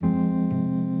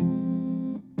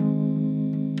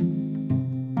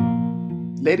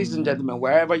Ladies and gentlemen,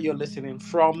 wherever you're listening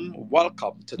from,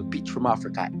 welcome to the Beach from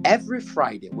Africa. Every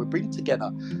Friday, we bring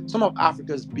together some of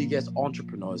Africa's biggest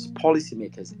entrepreneurs,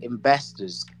 policymakers,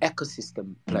 investors,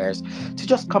 ecosystem players to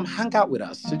just come hang out with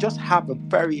us, to just have a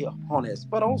very honest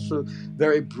but also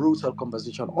very brutal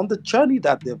conversation on the journey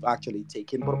that they've actually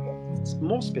taken, but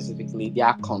more specifically,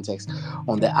 their context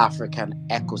on the African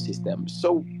ecosystem.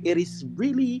 So it is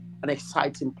really an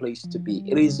exciting place to be.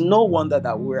 It is no wonder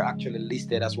that we're actually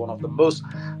listed as one of the most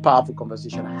powerful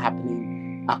conversation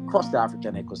happening across the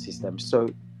African ecosystem. So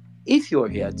if you're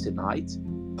here tonight,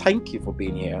 thank you for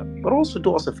being here. But also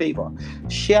do us a favor,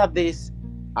 share this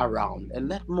around and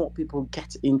let more people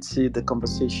get into the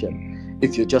conversation.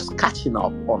 If you're just catching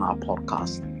up on our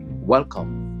podcast,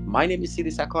 welcome. My name is Sidi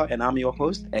Saka and I'm your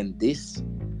host, and this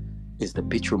is the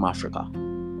Beach Room Africa.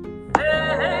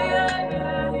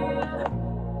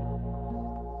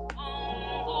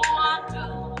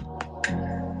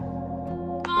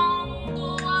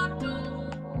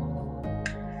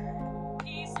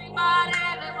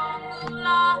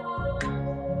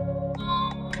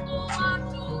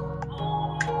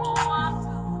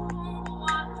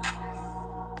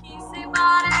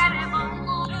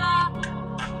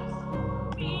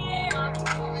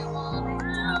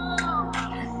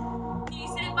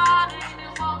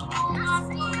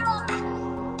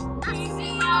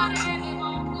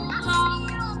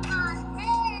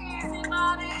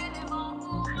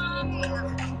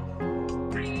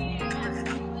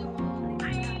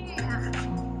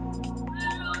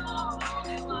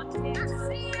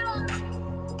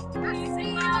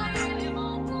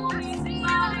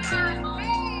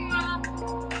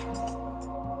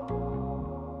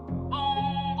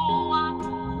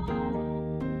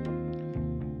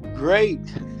 Great.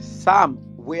 Sam,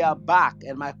 we are back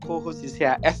and my co-host is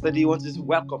here. Esther, do you want to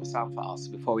welcome Sam for us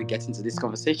before we get into this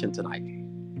conversation tonight?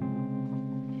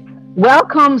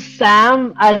 Welcome,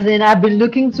 Sam. As in, I've been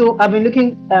looking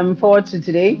forward to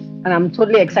today, and I'm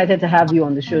totally excited to have you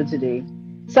on the show today.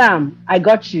 Sam, I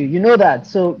got you. You know that.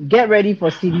 So get ready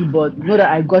for CD, but know that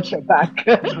I got your back.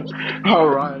 All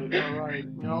right, all right.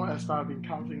 Esther, I've been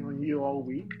counting on you all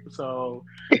week, so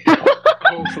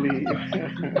hopefully,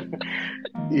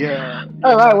 yeah,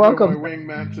 All right, you're my welcome.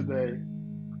 wingman today.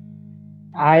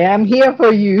 I am here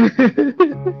for you.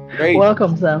 Great.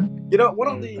 Welcome, Sam. One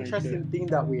of the Thank you. interesting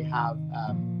things that we have,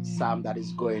 Sam, that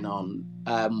is going on,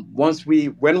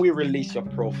 when we release your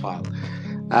profile,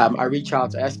 I reach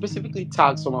out. I specifically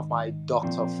tag some of my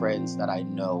doctor friends that I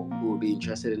know who will be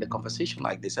interested in a conversation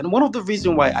like this. And one of the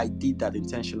reasons why I did that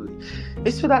intentionally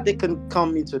is so that they can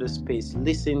come into the space,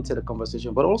 listen to the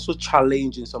conversation, but also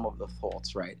challenging some of the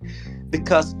thoughts, right?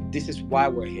 Because this is why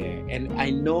we're here. And I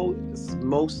know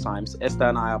most times, Esther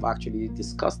and I have actually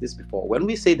discussed this before. When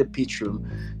we say the pitch room,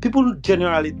 people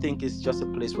generally think it's just a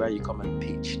place where you come and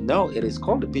pitch. No, it is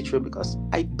called the pitch room because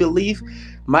I believe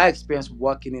my experience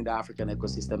working in the African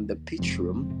ecosystem, the pitch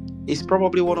room is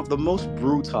probably one of the most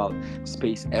brutal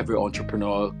space every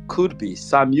entrepreneur could be.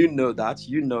 Sam, you know that,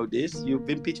 you know this. You've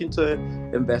been pitching to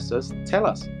investors. Tell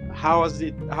us, how has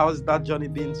that journey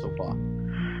been so far?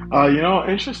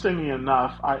 Interestingly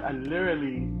enough, I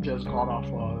literally just got off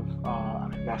of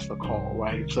an investor call,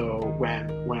 right? So when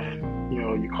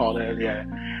you called earlier,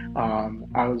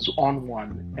 I was on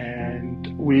one,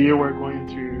 and we were going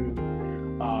through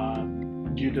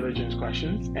due diligence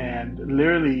questions, and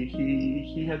literally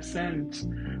he had sent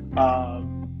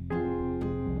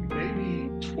maybe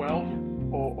 12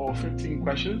 or 15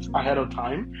 questions ahead of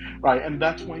time, right? And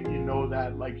that's when you know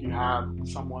that like you have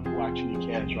someone who actually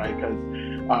cares, right? Because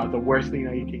the worst thing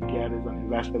that you can get is an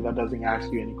investor that doesn't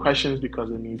ask you any questions,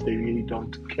 because it means they really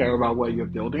don't care about what you're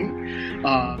building.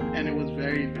 And it was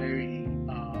very, very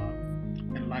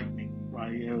enlightening,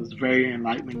 right? It was very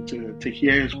enlightening to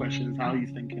hear his questions, how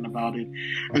he's thinking about it.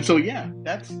 And so yeah,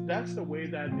 that's the way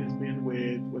that it's been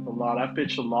with a lot. I've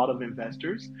pitched a lot of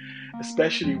investors,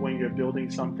 especially when you're building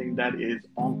something that is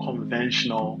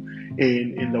unconventional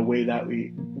in the way that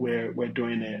we're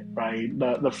doing it, right?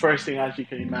 The first thing, as you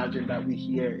can imagine, that we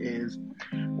hear is,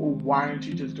 why aren't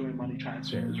you just doing money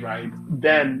transfers, right?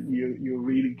 Then you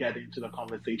really get into the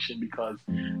conversation, because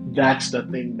that's the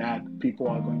thing that people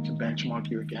are going to benchmark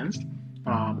you against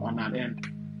on that end.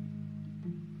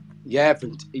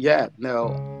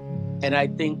 No, and I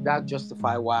think that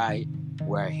justifies why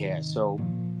we're here. So,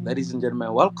 ladies and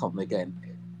gentlemen, welcome again.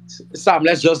 Sam,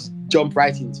 let's just jump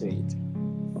right into it.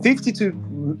 52,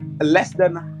 less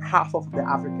than half of the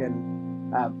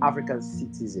African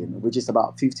citizen, which is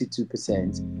about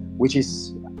 52%, which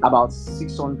is about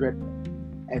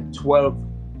 612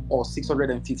 or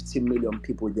 650 million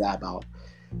people there about,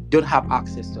 don't have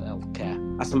access to healthcare.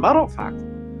 As a matter of fact,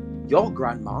 your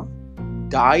grandma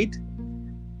died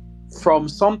from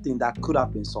something that could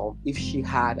have been solved if she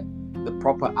had the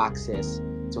proper access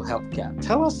to healthcare.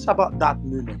 Tell us about that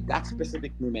moment, that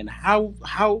specific moment. How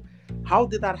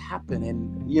did that happen,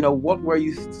 and what were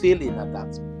you feeling at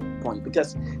that point?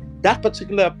 Because that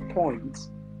particular point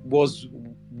was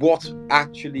what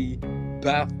actually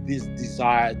birthed this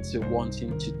desire to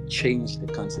wanting to change the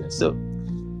continent. So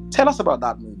tell us about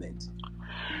that moment.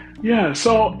 Yeah,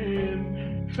 so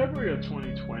in February of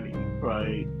 2020,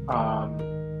 right,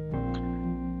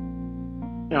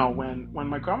 when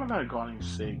my grandmother had gotten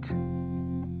sick,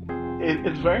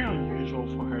 it's very unusual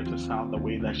for her to sound the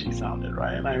way that she sounded,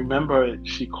 right? And I remember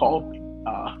she called me.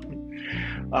 My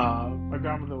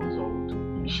grandmother was old.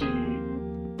 She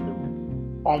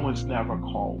almost never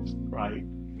calls, right?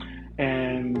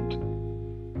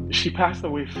 And she passed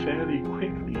away fairly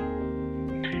quickly.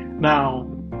 Now,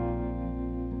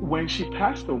 when she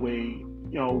passed away,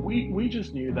 we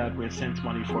just knew that we sent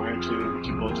money for her to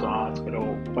go to the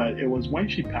hospital. But it was when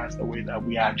she passed away that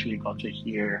we actually got to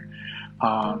hear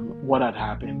what had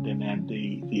happened and then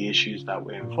the issues that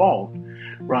were involved,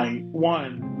 right?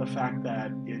 One, the fact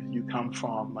that if you come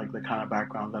from like the kind of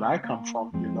background that I come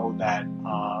from, you know that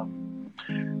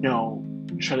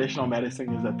traditional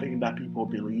medicine is a thing that people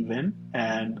believe in,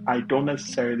 and I don't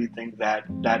necessarily think that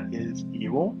that is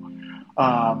evil.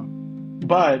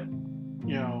 But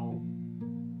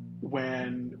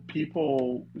when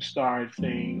people start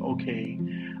saying, okay,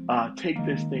 take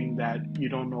this thing that you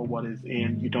don't know what is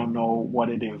in, you don't know what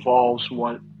it involves,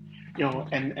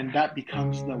 and that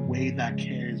becomes the way that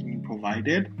care is being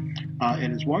provided,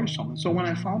 it is worrisome. And so when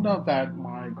I found out that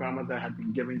my grandmother had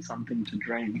been given something to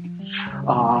drink,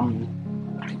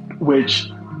 which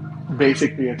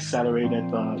basically accelerated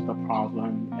the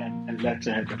problem and led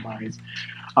to her demise,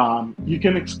 you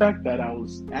can expect that I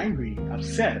was angry,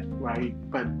 upset, right?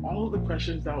 But all of the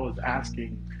questions that I was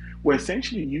asking were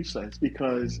essentially useless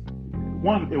because,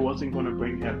 one, it wasn't going to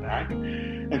bring her back,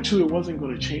 and two, it wasn't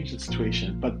going to change the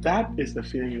situation. But that is the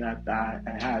feeling that I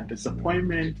had: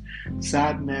 disappointment,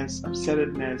 sadness,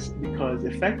 upsetness, because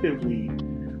effectively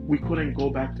we couldn't go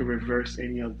back to reverse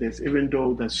any of this, even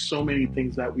though there's so many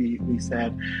things that we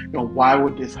said. Why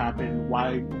would this happen?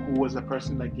 Who was the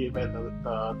person that gave her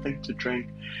the thing to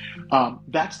drink?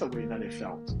 That's the way that it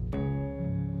felt.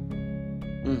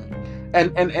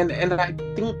 And I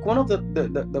think one of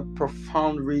the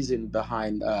profound reason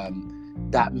behind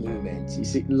that movement, you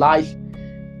see, life.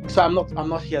 So I'm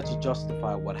not here to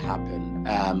justify what happened,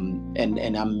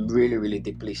 and I'm really, really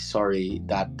deeply sorry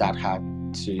that had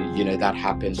to that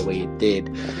happened the way it did.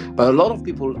 But a lot of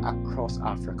people across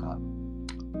Africa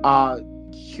are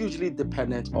hugely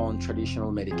dependent on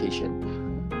traditional medication.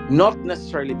 Not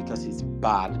necessarily because it's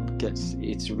bad, because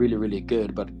it's really, really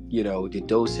good, but the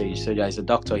dosage. So there's a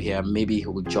doctor here, maybe he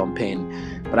would jump in,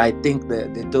 but I think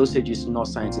the dosage is not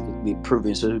scientifically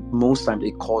proven, so most times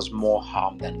it causes more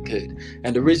harm than good.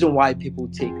 And the reason why people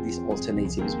take these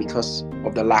alternatives is because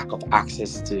of the lack of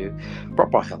access to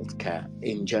proper health care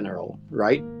in general,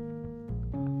 right?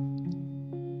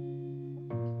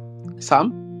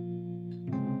 Sam?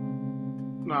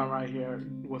 No, right here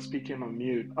was speaking on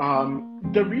mute.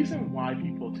 The reason why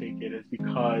people take it is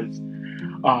because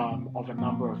of a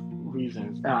number of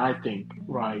reasons, and I think,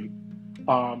 right,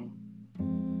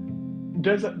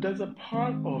 there's a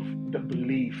part of the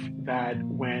belief that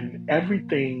when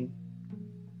everything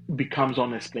becomes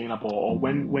unexplainable, or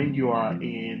when you are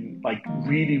in like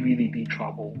really, really deep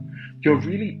trouble, you're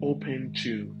really open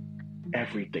to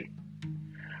everything,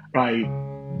 right?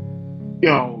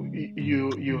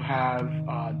 You have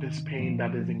this pain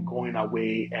that isn't going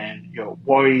away, and you're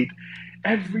worried.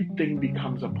 Everything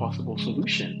becomes a possible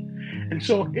solution, and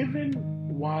so even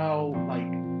while like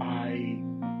I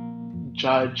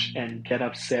judge and get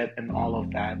upset and all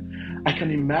of that, I can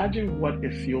imagine what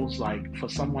it feels like for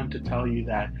someone to tell you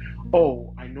that,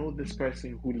 oh, I know this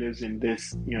person who lives in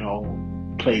this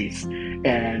place,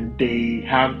 and they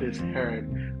have this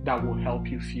herb that will help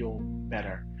you feel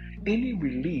better. Any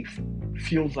relief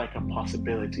feels like a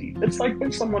possibility. It's like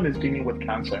when someone is dealing with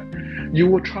cancer, you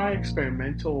will try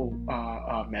experimental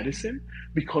medicine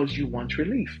because you want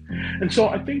relief. And so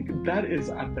I think that is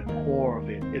at the core of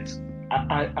it. It's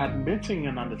admitting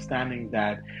and understanding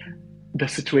that the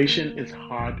situation is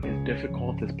hard, is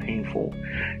difficult, is painful,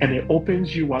 and it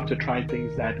opens you up to try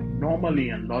things that normally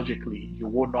and logically you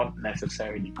would not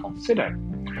necessarily consider.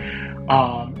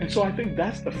 And so I think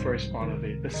that's the first part of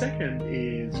it. The second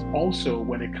is also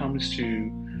when it comes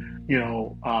to,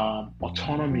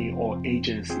 autonomy or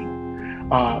agency.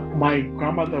 My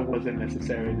grandmother wasn't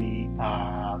necessarily,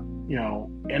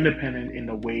 independent in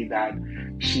the way that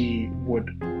she would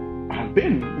have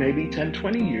been maybe 10,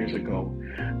 20 years ago,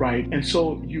 right? And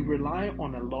so you rely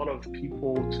on a lot of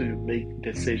people to make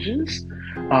decisions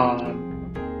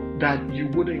that you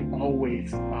wouldn't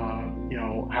always,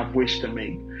 have wished to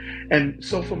make. And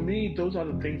so for me, those are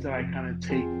the things that I kind of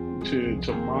take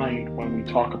to mind when we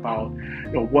talk about,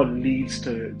 what leads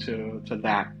to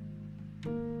that.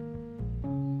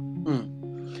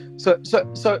 So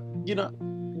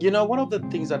one of the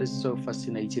things that is so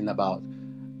fascinating about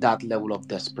that level of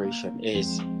desperation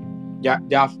is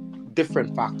there are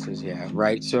different factors here,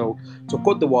 right? So to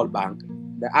quote the World Bank,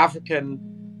 the African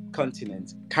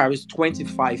continent carries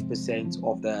 25%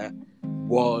 of the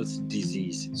world's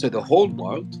disease. So the whole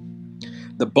world,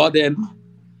 the burden,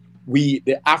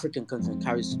 the African continent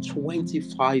carries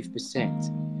 25%.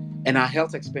 And our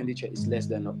health expenditure is less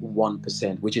than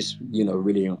 1%, which is,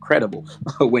 really incredible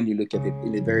when you look at it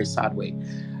in a very sad way.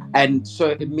 And so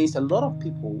it means a lot of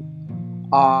people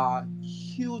are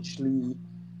hugely,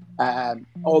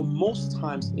 or most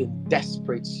times in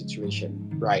desperate situation,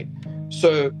 right?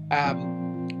 So,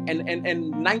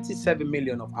 and 97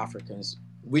 million of Africans,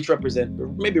 which represent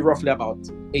maybe roughly about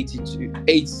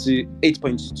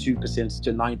 8.2%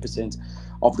 to 9%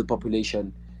 of the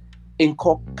population,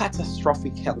 incur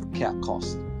catastrophic healthcare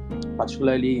costs,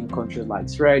 particularly in countries like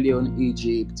Sierra Leone,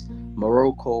 Egypt,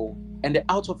 Morocco, and the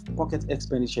out-of-pocket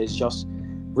expenditure is just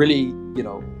really,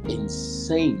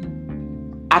 insane.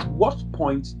 At what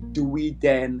point do we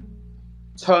then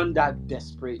turn that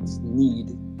desperate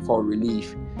need for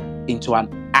relief into an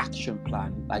action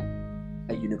plan, like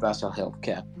a universal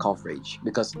healthcare coverage?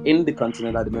 Because in the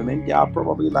continent at the moment, there are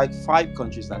probably like 5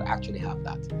 countries that actually have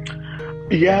that.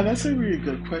 Yeah, that's a really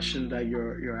good question that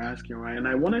you're asking, right? And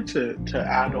I wanted to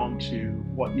add on to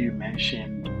what you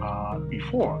mentioned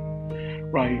before,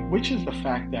 right? Which is the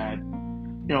fact that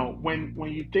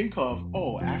when you think of,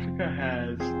 Africa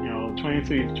has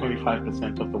 23 to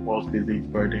 25% of the world's disease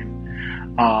burden,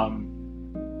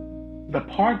 the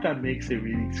part that makes it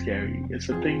really scary is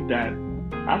the thing that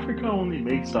Africa only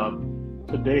makes up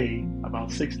today about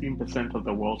 16% of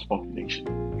the world's population,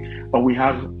 but we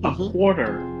have a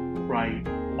quarter, right,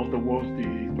 of the world's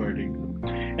disease burden.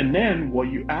 And then what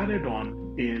you added on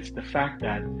is the fact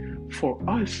that for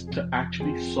us to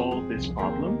actually solve this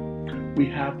problem, we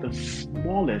have the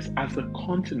smallest, as a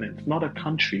continent, not a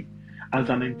country, as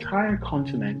an entire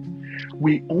continent,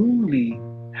 we only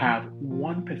have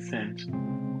 1%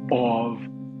 of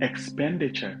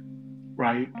expenditure,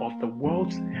 right, of the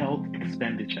world's health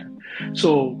expenditure.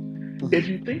 So if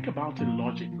you think about it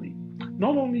logically,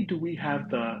 not only do we have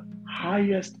the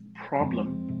highest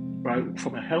problem, right,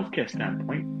 from a healthcare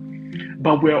standpoint,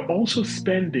 but we're also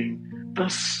spending the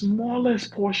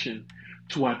smallest portion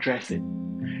to address it.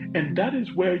 And that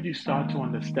is where you start to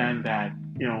understand that,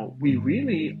 we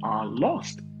really are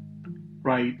lost,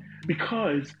 right?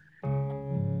 Because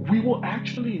we will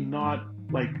actually not,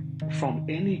 from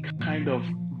any kind of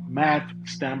math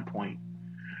standpoint,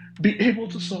 be able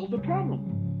to solve the problem,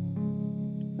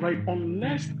 right?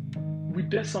 Unless we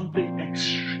did something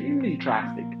extremely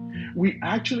drastic. We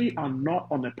actually are not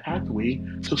on a pathway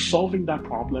to solving that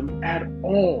problem at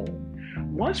all.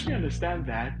 Once we understand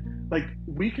that,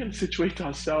 we can situate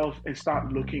ourselves and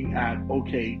start looking at,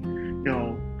 okay,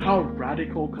 how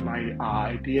radical can our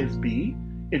ideas be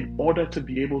in order to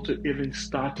be able to even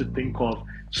start to think of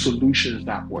solutions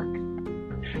that work.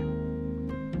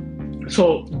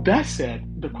 So that said,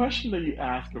 the question that you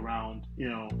asked around,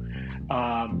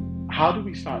 how do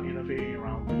we start innovating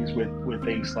around these with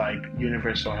things like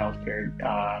universal healthcare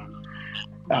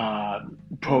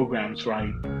programs,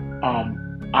 right?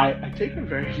 I take a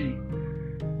very,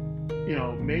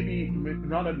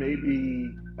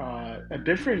 a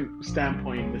different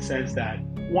standpoint, in the sense that,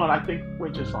 one, I think we're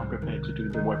just not prepared to do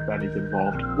the work that is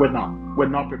involved. We're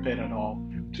not prepared at all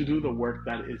to do the work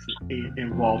that is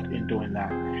involved in doing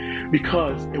that,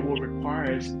 because it will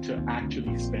require us to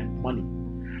actually spend money.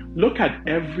 Look at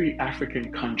every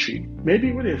African country,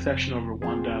 maybe with the exception of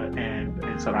Rwanda and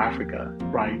South Africa,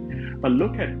 right? But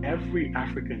look at every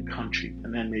African country,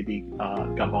 and then maybe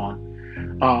Gabon.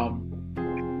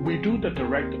 We do the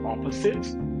direct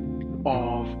opposite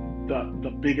of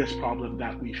the biggest problem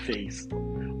that we face.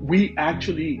 We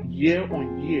actually, year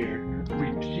on year,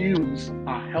 reduce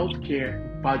our healthcare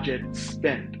budget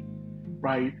spend,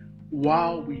 right?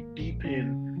 While we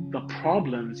deepen the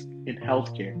problems in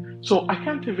healthcare. So I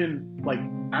can't even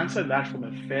answer that from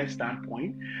a fair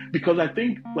standpoint, because I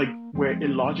think we're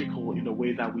illogical in the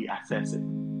way that we assess it.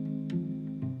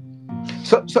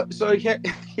 So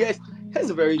here's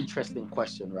a very interesting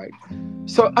question, right?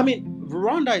 So I mean,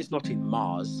 Rwanda is not in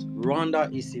Mars. Rwanda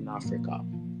is in Africa.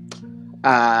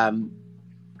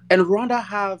 And Rwanda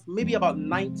have maybe about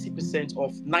 90%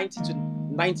 of 90 to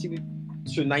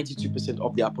 92%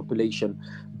 of their population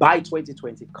by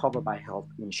 2020 covered by health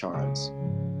insurance.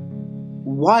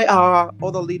 Why are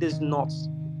other leaders not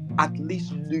at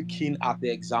least looking at the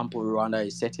example Rwanda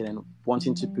is setting and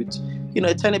wanting to put,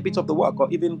 a tiny bit of the work, or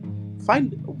even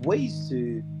find ways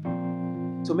to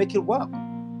make it work?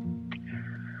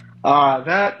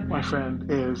 That, my friend,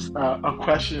 is a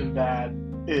question that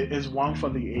is one for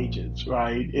the ages,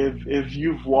 right? If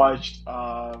you've watched,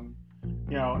 and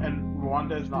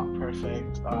Rwanda is not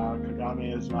perfect,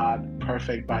 Kagame is not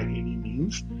perfect by any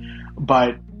means,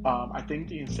 but I think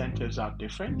the incentives are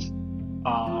different.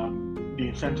 The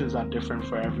incentives are different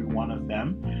for every one of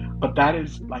them, but that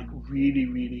is like really,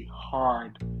 really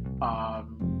hard,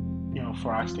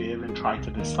 for us to even try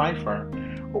to decipher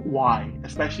why,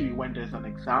 especially when there's an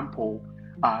example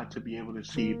to be able to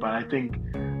see. But I think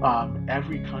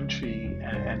every country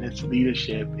and its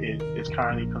leadership is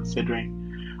currently considering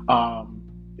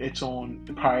its own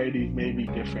priorities maybe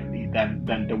differently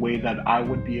than the way that I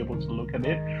would be able to look at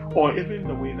it, or even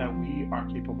the way that we are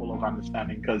capable of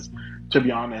understanding. Because to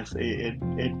be honest,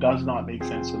 it does not make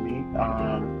sense to me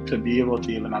to be able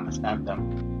to even understand them.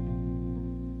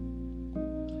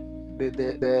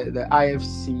 The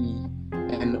IFC,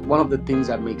 and one of the things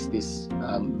that makes this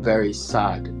very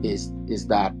sad is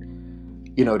that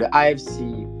the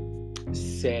IFC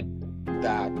said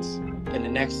that in the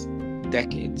next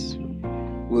decades,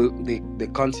 the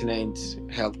continent's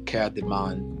healthcare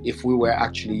demand, if we were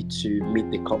actually to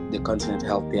meet the continent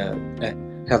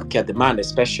healthcare demand,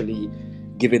 especially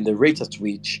given the rate at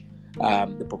which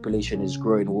the population is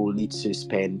growing, we'll need to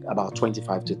spend about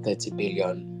 25 to 30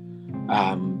 billion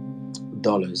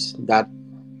dollars.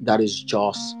 That is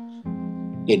just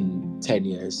in 10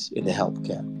 years in the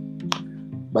healthcare.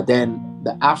 But then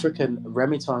the African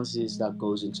remittances that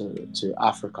goes into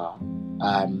Africa,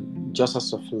 just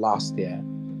as of last year,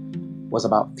 was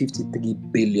about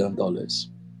 $53 billion.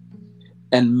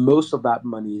 And most of that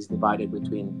money is divided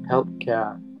between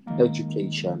healthcare,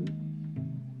 education,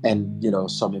 and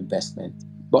some investment,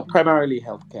 but primarily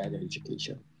healthcare and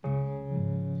education.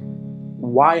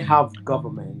 Why have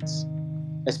governments,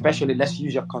 especially, let's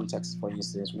use your context for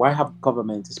instance, why have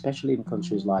governments, especially in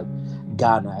countries like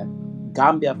Ghana,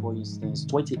 Gambia, for instance,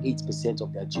 28%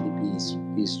 of their GDP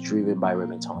is driven by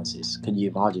remittances. Can you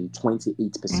imagine?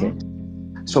 28%.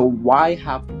 So why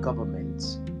have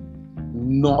governments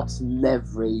not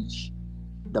leverage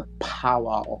the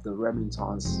power of the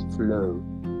remittance flow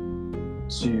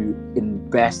to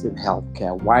invest in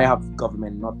healthcare? Why have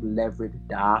government not leveraged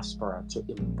diaspora to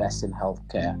invest in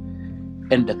healthcare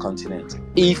in the continent?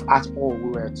 If at all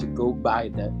we were to go by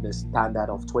the standard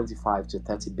of 25 to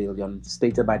 30 billion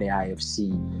stated by the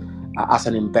IFC as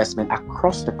an investment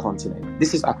across the continent,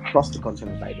 this is across the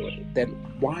continent, by the way, then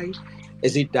why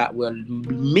is it that we're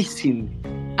missing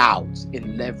out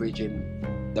in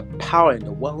leveraging the power and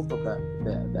the wealth of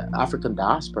the African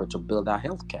diaspora to build our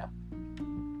healthcare?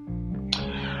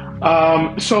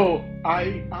 So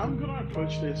I'm going to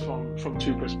approach this from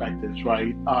two perspectives,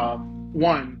 right?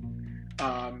 One,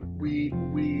 we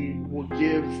will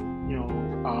give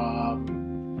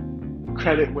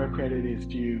credit where credit is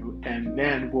due, and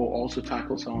then we'll also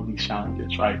tackle some of these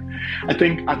challenges, right? I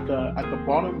think at the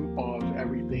bottom of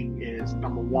everything is,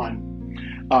 number one,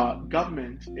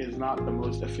 government is not the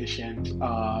most efficient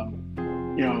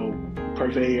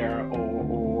purveyor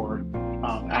or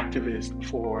activist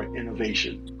for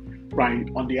innovation, right?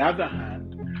 On the other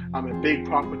hand, I'm a big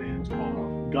proponent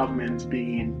of governments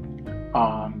being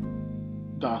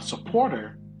the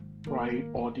supporter, right,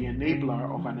 or the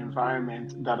enabler of an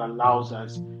environment that allows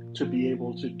us to be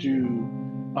able to do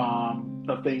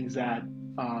the things that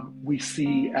we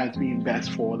see as being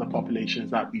best for the populations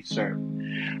that we serve,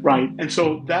 right? And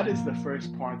so that is the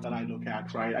first part that I look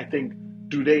at, right? I think,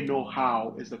 do they know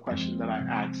how is the question that I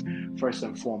ask first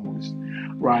and foremost,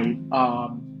 right?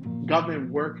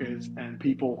 Government workers and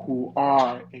people who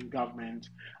are in government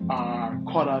are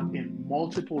caught up in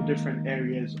multiple different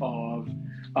areas of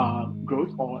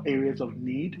growth or areas of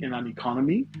need in an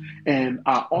economy, and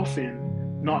are often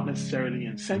not necessarily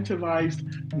incentivized,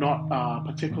 not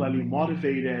particularly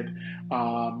motivated,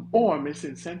 or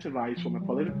misincentivized from a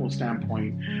political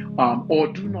standpoint, or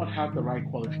do not have the right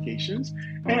qualifications.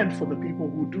 And for the people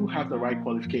who do have the right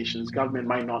qualifications, government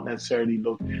might not necessarily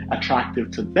look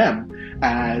attractive to them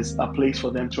as a place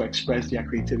for them to express their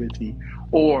creativity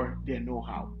or their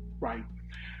know-how, right?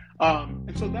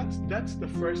 And so that's the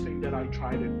first thing that I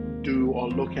try to do or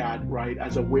look at, right,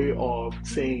 as a way of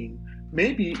saying,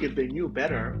 maybe if they knew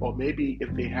better, or maybe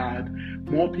if they had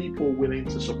more people willing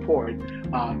to support,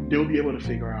 they'll be able to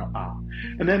figure out how.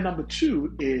 And then number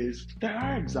two is there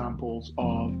are examples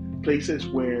of places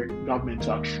where governments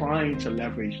are trying to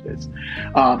leverage this.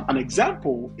 An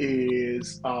example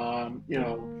is, the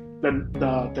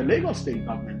Lagos state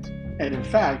government, and in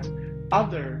fact,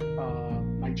 other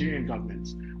Nigerian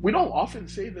governments. We don't often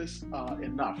say this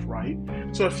enough, right?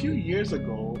 So a few years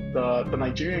ago, the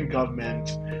Nigerian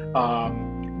government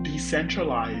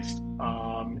decentralized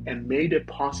and made it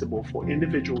possible for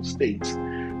individual states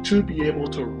to be able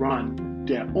to run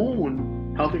their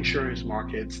own health insurance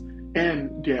markets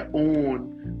and their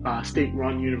own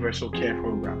state-run universal care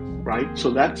programs, right?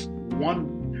 So that's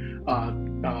one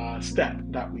step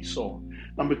that we saw.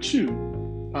 Number two,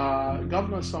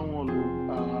 Governor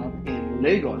Sanwo-Olu in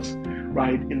Lagos,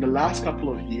 right, in the last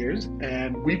couple of years,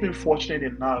 and we've been fortunate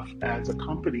enough as a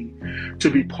company to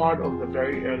be part of the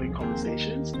very early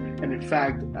conversations, and in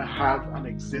fact have an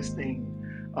existing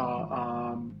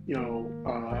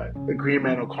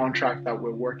agreement or contract that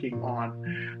we're working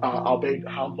on, albeit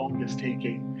how long it's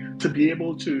taking, to be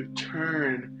able to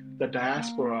turn the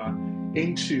diaspora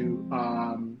into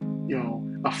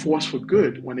a force for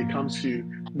good when it comes to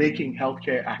making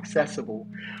healthcare accessible.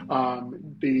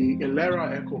 The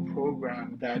Ilera Echo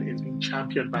program that is being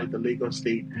championed by the Lagos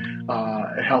State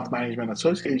Health Management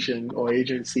Association or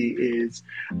agency is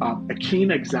a keen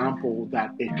example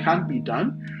that it can be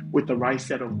done with the right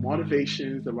set of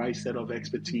motivations, the right set of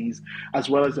expertise, as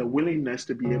well as a willingness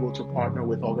to be able to partner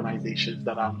with organizations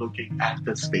that are looking at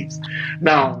the space.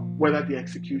 Now, whether the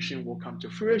execution will come to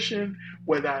fruition,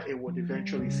 whether it would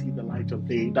eventually see the light of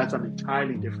day, that's an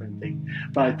entirely different thing.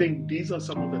 But I think these are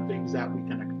some of the things that we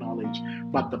can acknowledge.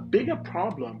 But the bigger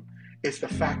problem is the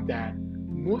fact that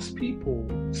most people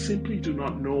simply do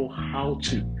not know how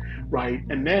to, right?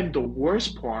 And then the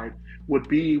worst part would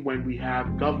be when we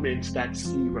have governments that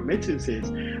see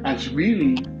remittances as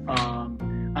really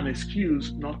an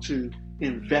excuse not to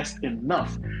invest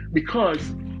enough.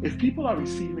 Because if people are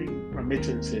receiving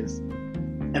remittances,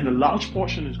 and a large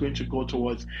portion is going to go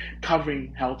towards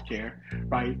covering healthcare,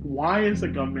 right? Why is the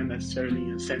government necessarily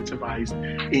incentivized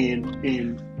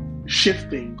in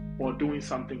shifting or doing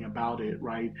something about it,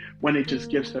 right? When it just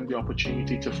gives them the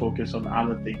opportunity to focus on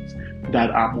other things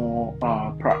that are more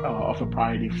of a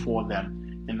priority for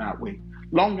them in that way.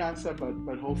 Long answer,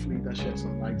 but hopefully that sheds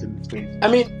some light in the space. I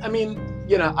mean, I'm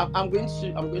going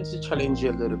to challenge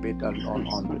you a little bit on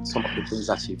some of the things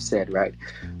that you've said, right?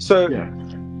 So. Yeah.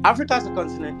 Africa as a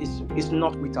continent is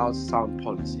not without sound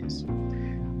policies.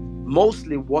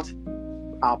 Mostly what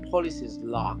our policies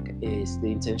lack is the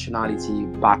intentionality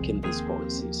backing these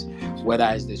policies, whether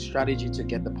it's the strategy to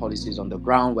get the policies on the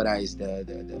ground, whether it's the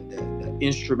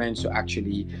instruments to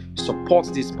actually support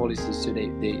these policies so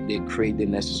they create the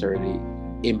necessary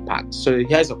impact. So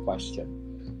here's a question.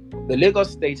 The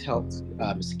Lagos State Health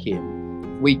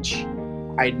Scheme, which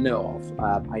I know of,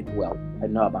 I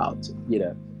know about,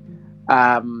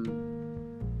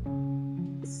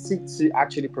 seek to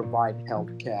actually provide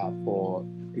healthcare for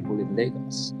people in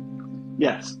Lagos.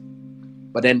 Yes.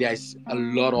 But then there's a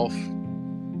lot of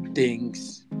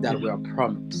things that were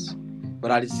promised,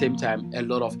 but at the same time, a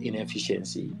lot of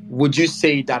inefficiency. Would you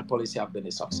say that policy has been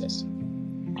a success?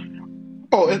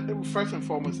 First and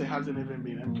foremost, it hasn't even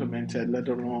been implemented, let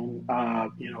alone,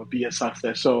 be a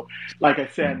success. So, like I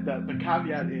said, the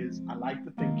caveat is I like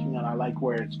the thinking and I like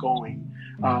where it's going.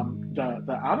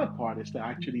 The other part is to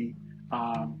actually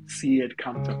see it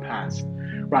come to pass,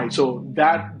 right? So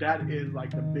that is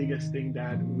like the biggest thing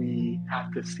that we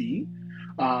have to see.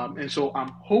 And so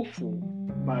I'm hopeful,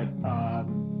 but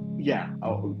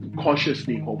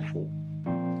cautiously hopeful.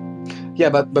 Yeah,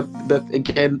 but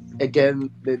again,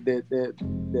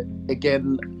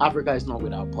 Africa is not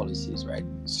without policies, right?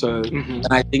 So, and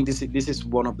I think this is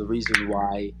one of the reasons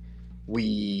why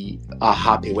we are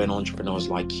happy when entrepreneurs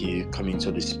like you come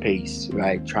into the space,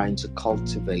 right? Trying to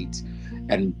cultivate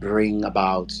and bring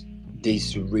about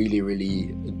this really,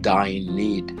 really dying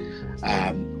need,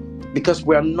 because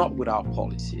we're not without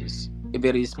policies. If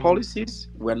it is policies,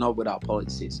 we're not without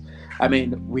policies. I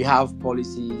mean, we have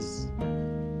policies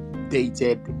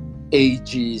dated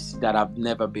ages that have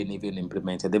never been even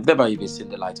implemented. They've never even seen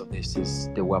the light of this since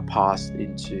they were passed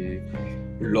into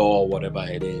law, whatever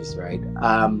it is, right?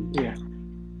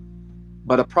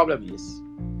 But the problem is,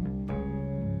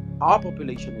 our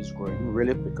population is growing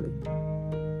really quickly,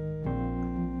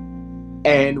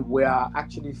 and we are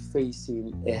actually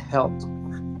facing a health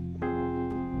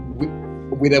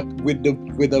with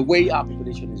the way our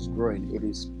population is growing. It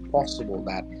is possible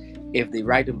that if the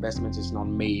right investment is not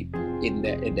made in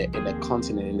the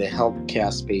continent, in the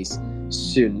healthcare space,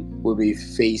 soon will be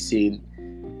facing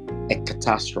a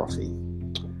catastrophe.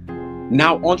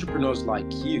 Now, entrepreneurs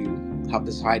like you have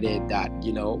decided that,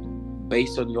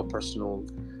 based on your personal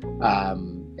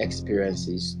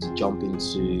experiences, to jump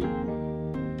into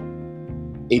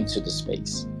the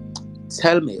space.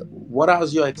 Tell me, what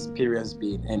has your experience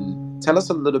been, and tell us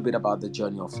a little bit about the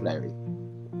journey of Flurry.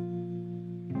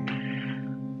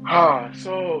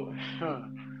 So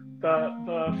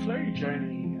the Flurry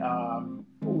journey,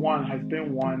 one has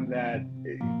been one that,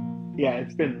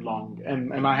 it's been long,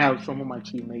 and I have some of my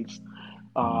teammates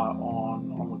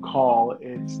on the call.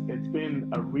 It's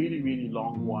been a really, really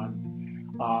long one.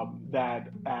 That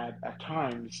at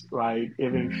times, right,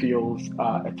 even feels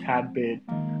a tad bit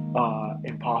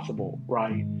impossible,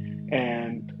 right?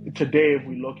 And today, if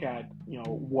we look at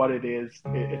what it is,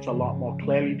 it's a lot more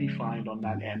clearly defined on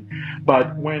that end.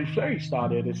 But when Flurry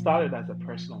started, it started as a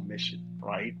personal mission,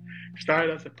 right? It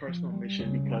started as a personal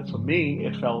mission because for me,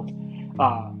 it felt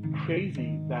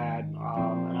crazy that,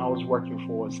 and I was working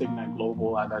for Cigna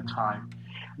Global at that time,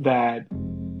 that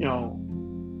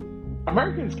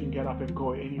Americans can get up and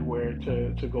go anywhere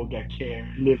to go get care,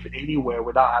 live anywhere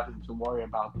without having to worry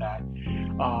about that.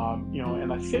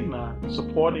 And at Cigna,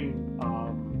 supporting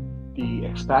the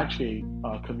expatriate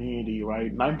community,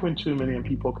 right? 9.2 million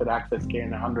people could access care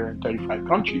in 135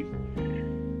 countries.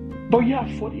 But you have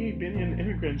 48 billion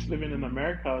immigrants living in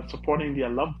America supporting their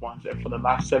loved ones, and for the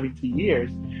last 70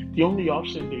 years, the only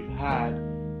option they've had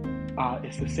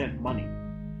is to send money.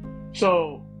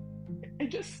 So it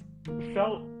just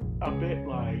felt a bit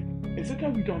like, is it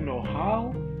that we don't know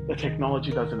how? The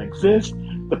technology doesn't exist?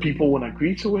 The people won't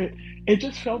agree to it? It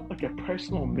just felt like a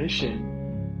personal mission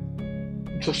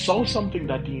to solve something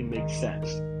that didn't make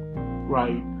sense,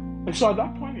 right? And so at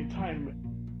that point in time,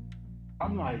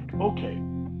 I'm like, okay,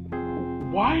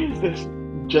 why is this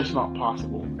just not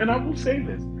possible? And I will say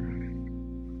this.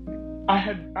 I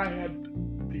had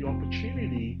the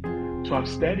opportunity to have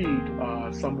studied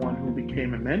someone who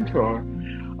became a mentor,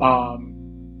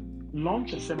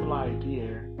 launch a similar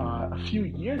idea a few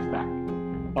years back.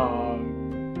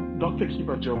 Dr.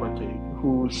 Kiba Jobate,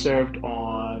 who served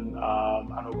on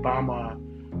an Obama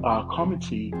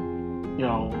committee,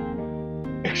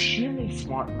 extremely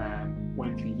smart man,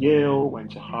 went to Yale,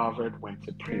 went to Harvard, went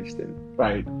to Princeton,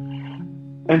 right?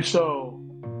 And so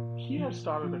he had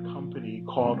started a company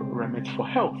called Remit for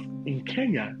Health in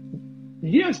Kenya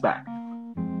years back.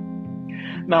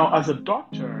 Now, as a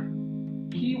doctor,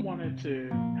 he wanted to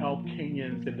help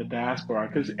Kenyans in the diaspora,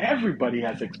 because everybody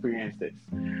has experienced this,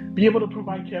 be able to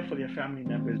provide care for their family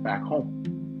members back home.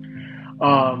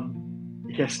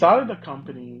 He had started a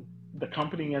company. The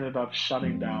company ended up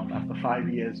shutting down after 5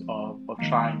 years of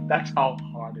trying. That's how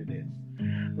hard it is,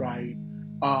 right?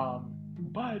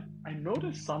 But I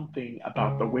noticed something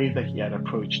about the way that he had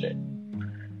approached it.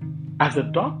 As a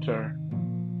doctor,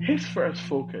 his first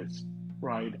focus,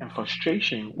 right, and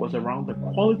frustration was around the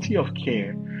quality of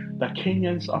care that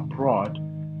Kenyans abroad,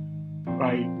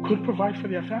 right, could provide for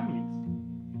their families.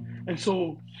 And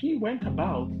so he went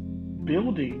about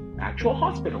building actual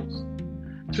hospitals.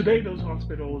 Today, those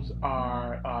hospitals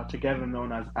are together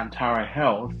known as Antara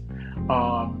Health,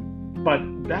 but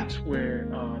that's where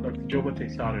Dr. Jobate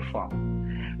started from.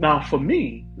 Now, for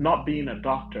me, not being a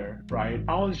doctor, right,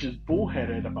 I was just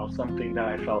bullheaded about something that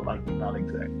I felt like did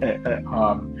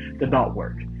not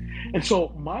work. And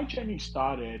so my journey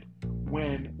started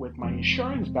when, with my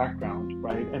insurance background,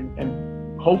 right,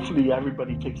 and hopefully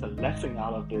everybody takes a lesson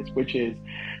out of this, which is,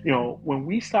 when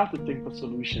we start to think of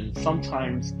solutions,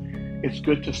 sometimes it's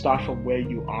good to start from where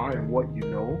you are and what you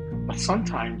know, but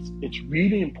sometimes it's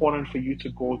really important for you to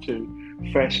go to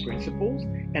first principles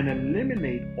and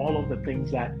eliminate all of the things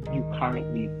that you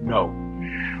currently know,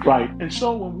 right? And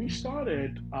so when we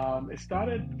started, it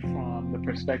started from the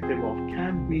perspective of,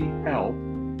 can we help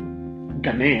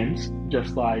Ghanaians,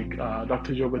 just like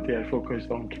Dr. Jobate had focused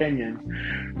on Kenyans,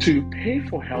 to pay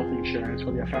for health insurance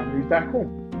for their families back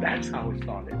home? That's how it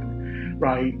started,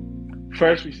 right?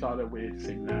 First, we started with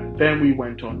Cigna, then we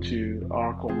went on to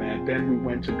Oracle Med, then we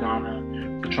went to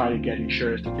Ghana to try to get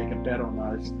insurers to take a bet on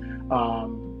us.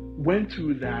 Went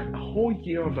through that a whole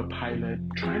year of a pilot,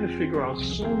 trying to figure out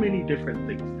so many different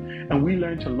things. And we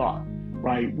learned a lot,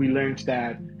 right? We learned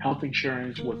that health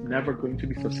insurance was never going to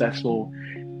be successful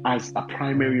as a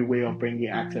primary way of bringing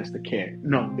access to care.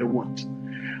 No, it won't.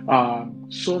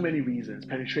 So many reasons.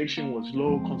 Penetration was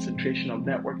low, concentration of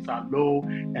networks are low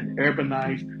and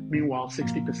urbanized. Meanwhile,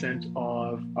 60%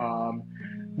 of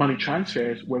money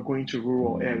transfers were going to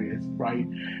rural areas, right?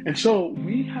 And so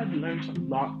we had learned a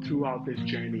lot throughout this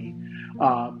journey,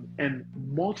 and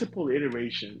multiple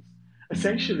iterations.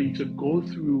 essentially to go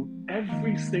through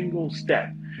every single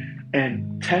step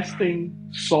and testing,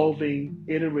 solving,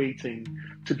 iterating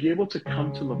to be able to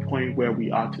come to the point where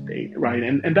we are today, right?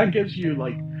 And that gives you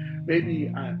like maybe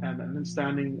an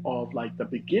understanding of like the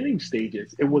beginning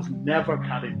stages. It was never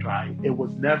cut and dry. It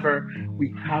was never,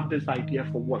 we have this idea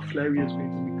for what Flurry is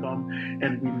going to become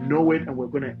and we know it and we're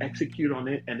going to execute on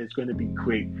it and it's going to be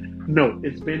great. No,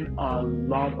 it's been a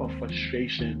lot of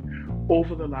frustration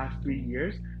over the last 3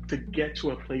 years to get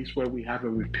to a place where we have a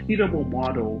repeatable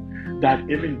model that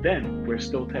even then we're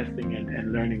still testing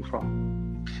and learning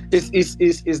from.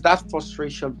 Is that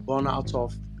frustration born out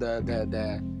of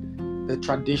the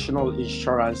traditional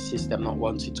insurance system not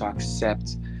wanting to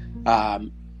accept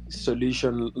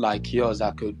solution like yours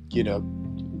that could,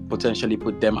 potentially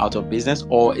put them out of business?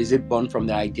 Or is it born from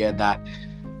the idea that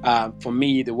for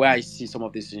me, the way I see some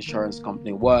of these insurance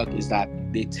company work is that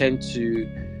they tend to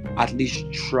at least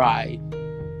try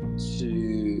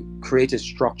to create a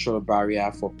structural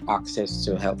barrier for access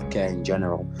to healthcare in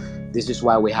general. This is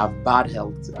why we have bad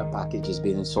health packages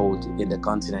being sold in the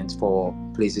continent for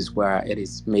places where it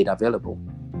is made available.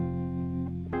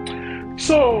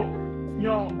 So,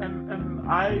 and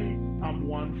I am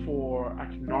one for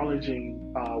acknowledging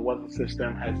what the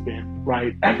system has been,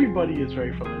 right? Everybody is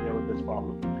very familiar with this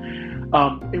problem.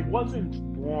 It wasn't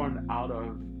born out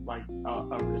of like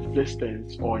a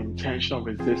resistance or intentional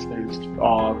resistance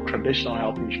of traditional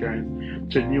health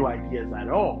insurance to new ideas at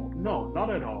all. No, not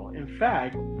at all. In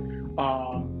fact,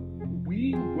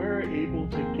 we were able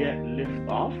to get lift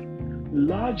off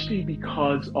largely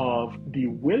because of the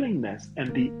willingness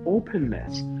and the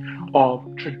openness of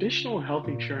traditional health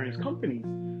insurance companies,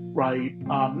 right?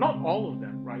 Not all of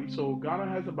them, right? So Ghana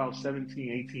has about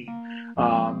 17, 18,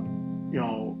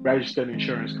 registered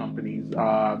insurance companies.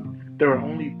 There were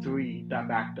only 3 that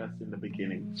backed us in the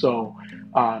beginning. So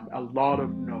a lot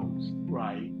of no's,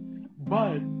 right?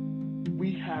 But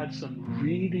we had some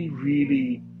really,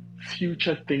 really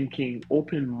future thinking,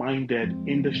 open-minded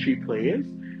industry players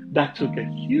that took a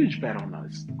huge bet on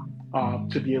us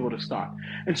to be able to start.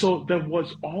 And so there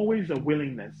was always a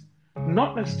willingness,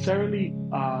 not necessarily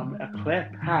a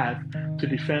clear path to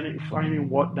defining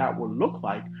what that would look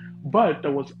like, but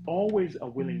there was always a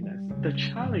willingness. The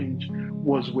challenge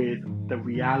was with the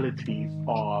realities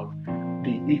of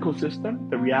the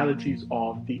ecosystem, the realities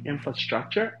of the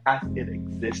infrastructure as it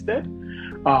existed,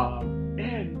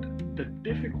 and the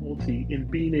difficulty in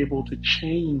being able to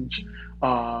change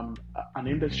an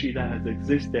industry that has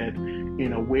existed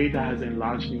in a way that has been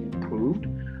largely improved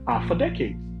for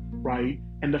decades, right?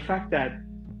 And the fact that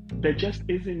there just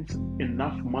isn't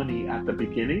enough money at the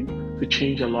beginning to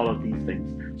change a lot of these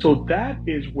things. So that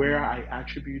is where I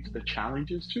attribute the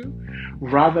challenges to,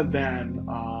 rather than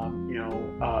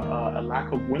a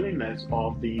lack of willingness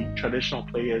of the traditional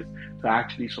players to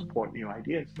actually support new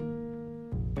ideas.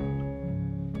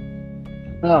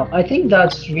 Wow, I think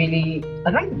that's really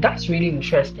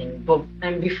interesting. But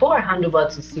before I hand over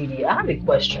to CD, I have a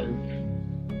question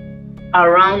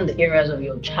around the areas of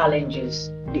your challenges,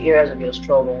 the areas of your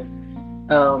struggle.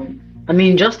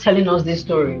 Just telling us this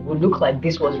story would look like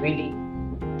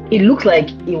it looked like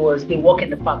it was a walk in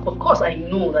the park. Of course, I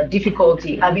know that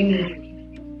difficulty,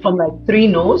 having from like 3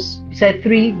 no's, you said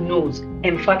 3 no's,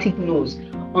 emphatic no's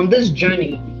on this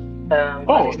journey as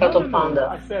a startup founder.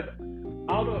 I said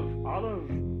out of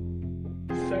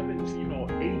 17 or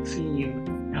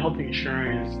 18 health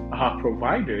insurance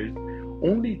providers,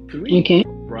 only 3,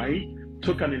 right,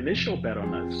 took an initial bet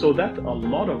on us. So that's a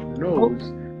lot of no's,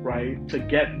 right, to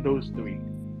get those 3.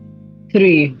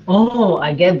 3. Oh,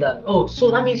 I get that. Oh, so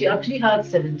that means you actually had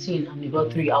 17 and you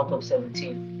got 3 out of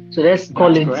 17. So let's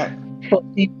call it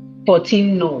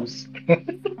 14 no's.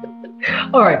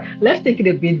 All right, let's take it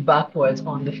a bit backwards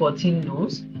on the 14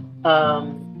 no's.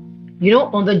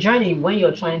 On the journey when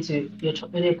you're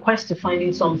in a quest to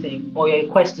finding something or you're in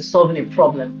a quest to solving a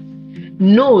problem,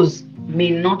 no's may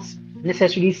not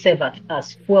necessarily serve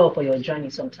as fuel for your journey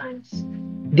sometimes.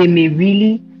 They may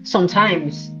really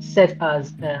sometimes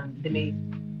they may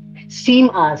seem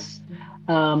as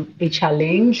a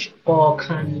challenge or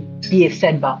can be a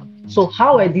setback. So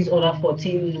how are these other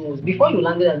 14 no's? Before you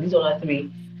landed at these other 3,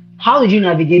 how did you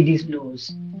navigate these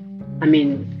no's?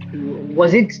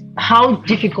 How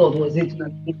difficult was it?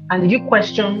 And did you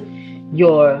question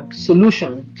your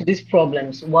solution to these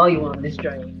problems while you were on this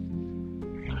journey?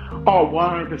 Oh,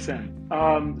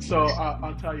 100%. So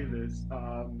I'll tell you this,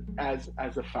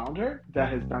 as a founder that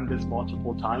has done this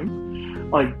multiple times,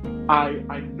 like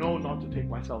I know not to take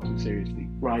myself too seriously,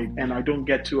 right? And I don't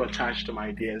get too attached to my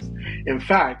ideas. In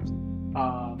fact,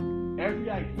 every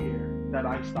idea that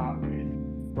I start with,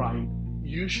 right,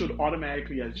 you should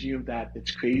automatically assume that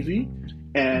it's crazy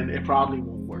and it probably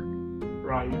won't work,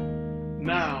 right?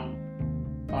 Now,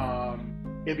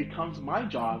 it becomes my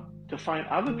job to find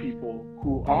other people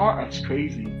who are as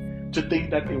crazy to think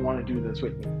that they want to do this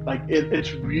with me. Like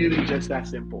it's really just that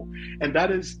simple. And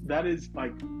that is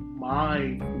like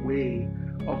my way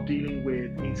of dealing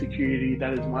with insecurity.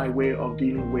 That is my way of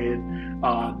dealing with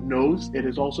no's. It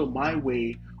is also my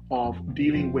way of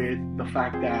dealing with the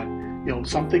fact that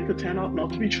something could turn out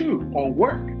not to be true or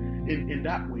work in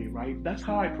that way, right? That's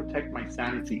how I protect my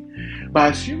sanity. By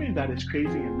assuming that it's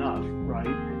crazy enough,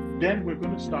 right? Then we're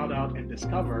going to start out and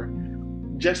discover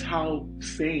just how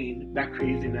sane that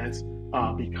craziness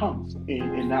becomes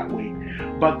in that way.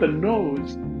 But the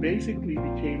no's basically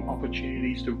became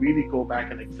opportunities to really go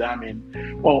back and examine,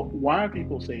 well, why are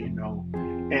people saying no?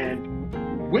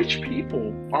 And which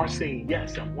people are saying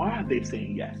yes, and why are they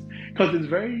saying yes? Because it's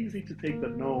very easy to take the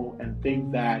no and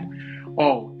think that,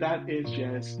 oh, that is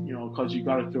just, because you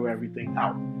got to throw everything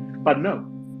out. But no,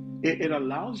 it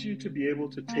allows you to be able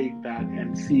to take that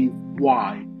and see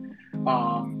why.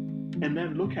 And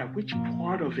then look at which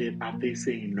part of it are they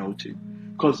saying no to.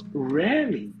 Because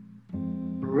rarely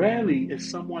is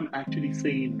someone actually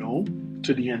saying no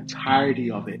to the entirety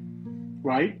of it,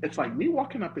 right? It's like me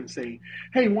walking up and saying,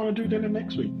 hey, you want to do dinner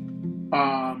next week?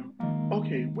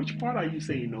 Okay, which part are you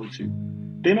saying no to?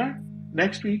 Dinner?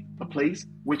 Next week? A place?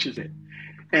 Which is it?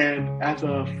 And as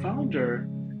a founder,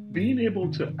 being able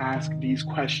to ask these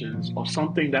questions of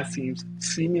something that seems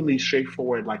seemingly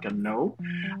straightforward, like a no,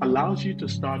 allows you to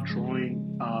start drawing,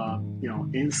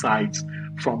 insights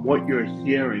from what you're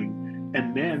hearing,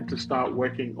 and then to start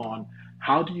working on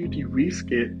how do you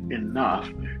de-risk it enough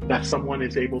that someone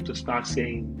is able to start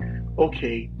saying,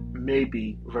 okay,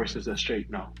 maybe, versus a straight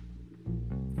no.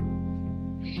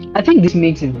 I think this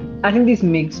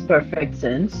makes perfect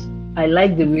sense. I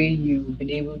like the way you've been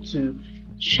able to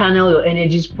channel your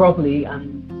energies properly,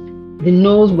 and the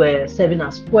no's were serving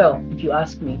as fuel. If you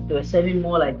ask me, they were serving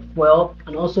more like fuel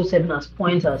and also serving as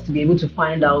pointers to be able to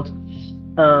find out.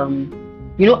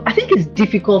 I think it's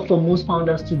difficult for most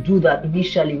founders to do that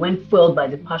initially when fueled by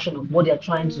the passion of what they're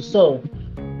trying to solve.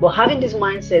 But having this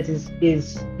mindset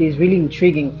is really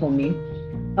intriguing for me.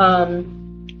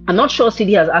 I'm not sure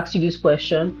CD has asked you this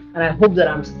question, and I hope that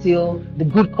I'm still the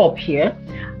good cop here.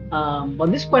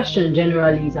 But this question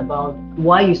generally is about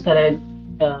why you started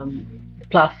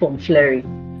platform Flurry.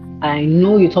 I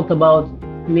know you talked about,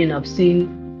 I've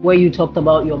seen where you talked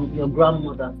about your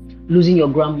grandmother, losing your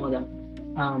grandmother.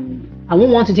 I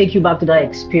won't want to take you back to that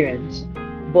experience,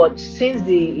 but since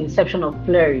the inception of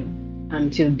Flurry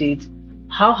until date,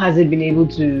 how has it been able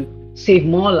to save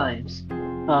more lives?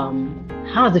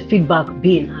 How has the feedback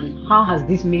been, and how has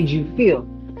this made you feel?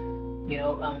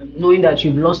 Knowing that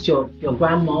you've lost your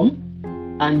grandmom,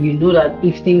 and you know that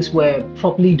if things were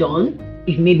properly done,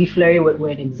 if maybe Flurry were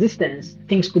in existence,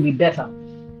 things could be better.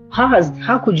 How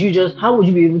would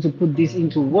you be able to put this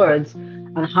into words,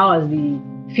 and how has the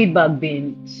feedback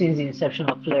been since the inception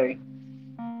of Flurry?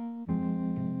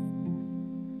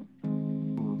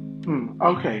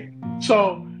 Okay,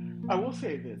 so I will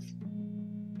say this.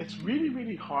 It's really,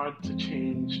 really hard to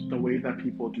change the way that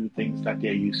people do things that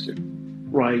they're used to,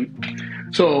 right?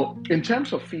 So in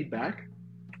terms of feedback,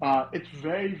 it's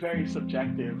very, very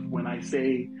subjective when I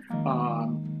say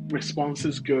response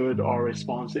is good or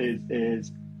response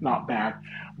is not bad.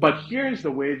 But here's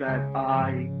the way that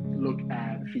I look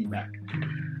at feedback.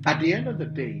 At the end of the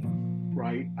day,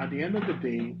 right? At the end of the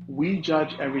day, we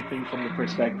judge everything from the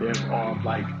perspective of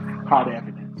like hard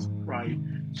evidence, right?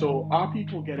 So are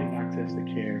people getting access to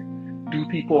care? Do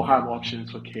people have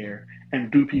options for care?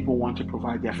 And do people want to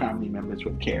provide their family members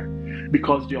with care?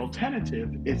 Because the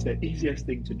alternative is the easiest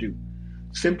thing to do.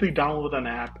 Simply download an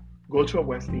app, go to a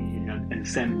Western Union, and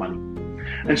send money.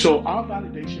 And so our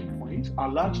validation points are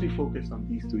largely focused on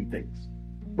these three things,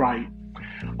 right?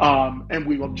 And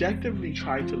we objectively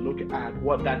try to look at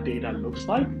what that data looks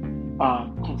like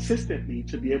consistently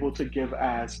to be able to give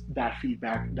us that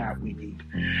feedback that we need.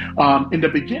 In the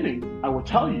beginning, I will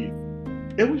tell you,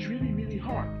 it was really, really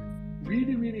hard.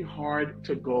 Really, really hard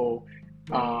to go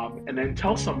and then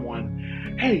tell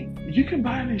someone, hey, you can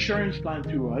buy an insurance plan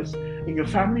through us and your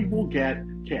family will get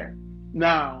care.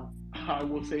 Now, I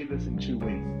will say this in two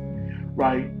ways,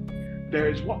 right? There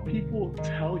is what people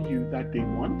tell you that they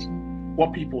want,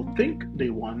 what people think they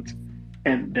want,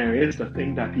 and there is the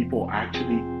thing that people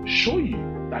actually show you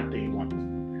that they want,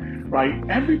 right?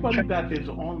 Everybody that is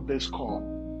on this call,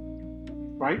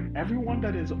 right? Everyone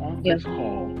that is on this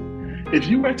call, if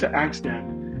you were to ask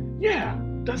them, yeah,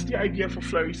 does the idea for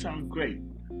Flurry sound great?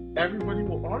 everybody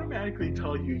will automatically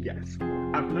tell you yes.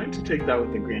 I've learned to take that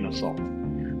with a grain of salt.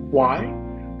 Why?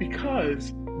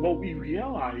 Because what we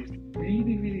realized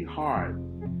really, really hard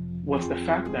was the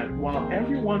fact that while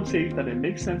everyone says that it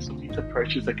makes sense for me to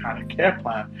purchase a kind of care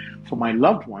plan for my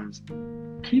loved ones,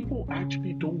 people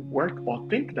actually don't work or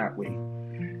think that way.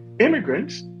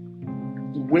 Immigrants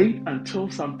wait until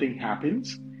something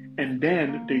happens and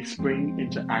then they spring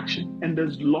into action. And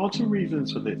there's lots of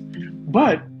reasons for this.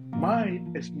 But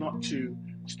mine is not to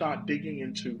start digging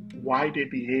into why they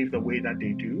behave the way that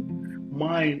they do.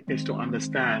 Mine is to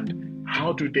understand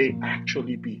how do they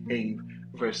actually behave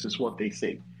versus what they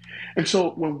say. And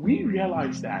so when we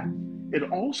realized that, it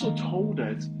also told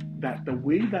us that the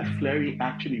way that Flurry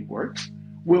actually works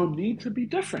will need to be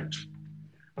different,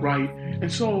 right?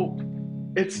 And so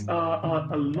it's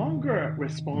a longer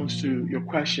response to your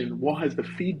question. What has the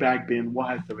feedback been? What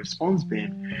has the response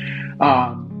been?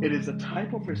 It is a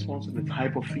type of response and the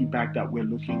type of feedback that we're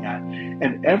looking at.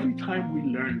 And every time we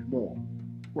learn more,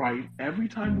 right? Every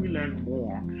time we learn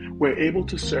more, we're able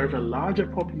to serve a larger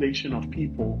population of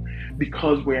people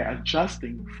because we're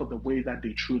adjusting for the way that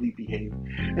they truly behave.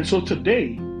 And so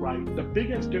today, right, the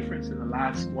biggest difference in the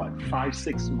last,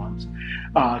 5-6 months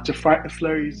to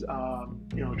Flurry's,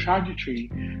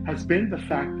 trajectory has been the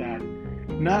fact that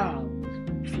now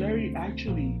Flurry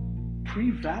actually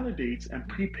pre-validates and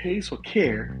prepays for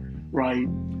care, right,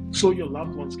 so your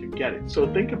loved ones can get it. So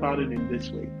think about it in this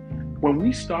way. When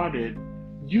we started,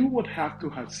 you would have to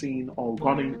have seen or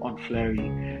gotten on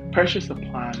Flurry, purchased a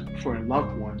plan for a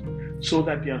loved one so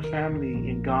that their family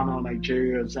in Ghana,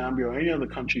 Nigeria, Zambia, or any other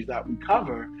countries that we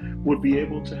cover would be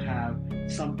able to have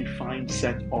some defined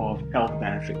set of health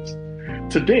benefits.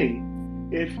 Today,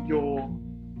 if your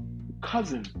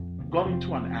cousin got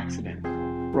into an accident,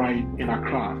 right, in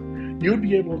Accra, you'd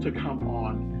be able to jump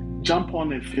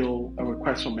on and fill a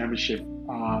request for membership,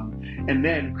 and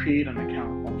then create an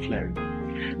account on Flurry.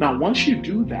 Now, once you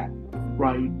do that,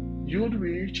 right, you would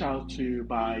reach out to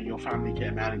by your family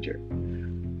care manager.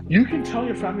 You can tell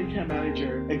your family care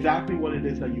manager exactly what it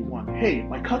is that you want. Hey,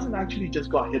 my cousin actually just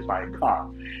got hit by a car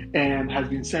and has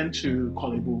been sent to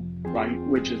Kolebu, right,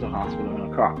 which is a hospital in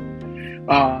Accra.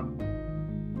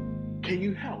 Can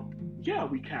you help? Yeah,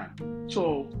 we can.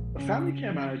 So a family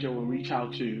care manager will reach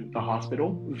out to the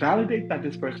hospital, validate that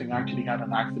this person actually had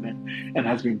an accident and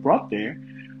has been brought there,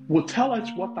 will tell us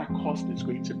what that cost is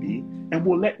going to be, and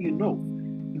we'll let you know.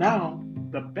 Now,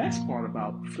 the best part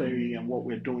about Flurry and what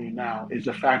we're doing now is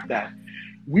the fact that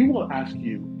we will ask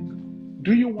you,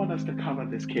 do you want us to cover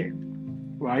this care,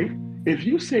 right? If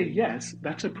you say yes,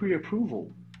 that's a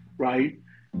pre-approval, right?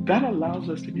 That allows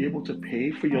us to be able to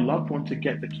pay for your loved one to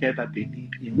get the care that they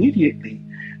need immediately,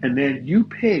 and then you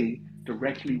pay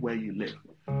directly where you live.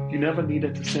 You never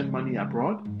needed to send money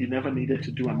abroad. You never needed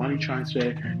to do a money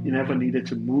transfer. You never needed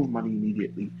to move money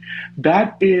immediately.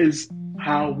 That is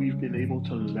how we've been able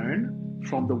to learn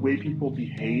from the way people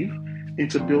behave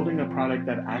into building a product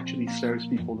that actually serves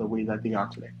people the way that they are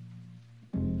today.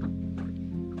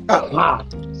 Oh, wow.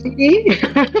 See?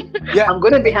 Yeah, I'm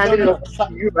going to be handing it over to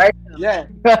you right now. Yeah.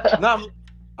 No,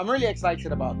 I'm really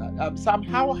excited about that. Sam,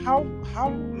 how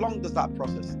long does that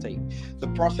process take? The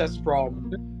process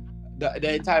from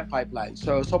the entire pipeline.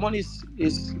 So someone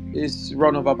is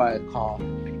run over by a car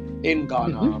in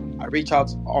Ghana. Mm-hmm. I reach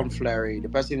out on Flurry. The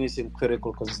person is in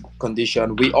critical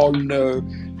condition. We all know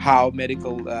how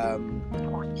medical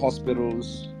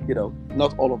hospitals,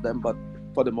 not all of them, but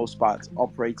for the most part,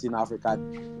 operate in Africa.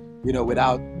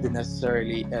 Without the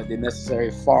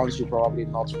necessary funds, you probably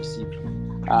not receive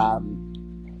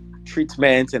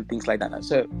treatment and things like that.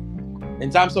 So,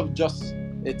 in terms of just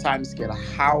a time scale,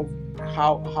 how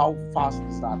fast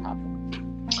does that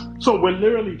happen? So we're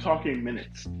literally talking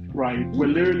minutes, right? We're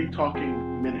literally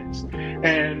talking minutes,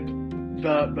 and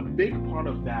the big part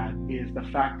of that is the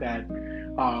fact that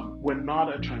we're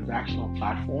not a transactional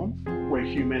platform. We're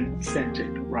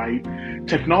human-centered, right?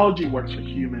 Technology works for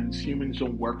humans. Humans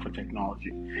don't work for technology.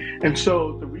 And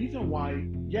so the reason why,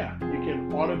 you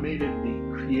can automatically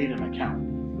create an account.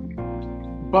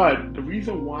 But the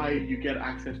reason why you get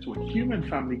access to a human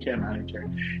family care manager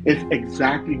is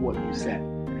exactly what you said.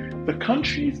 The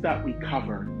countries that we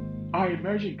cover are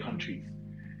emerging countries.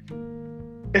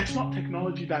 It's not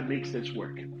technology that makes this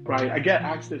work, right? I get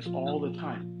asked this all the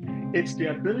time. It's the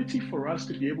ability for us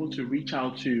to be able to reach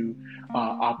out to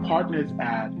our partners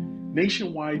at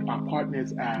Nationwide, our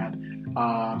partners at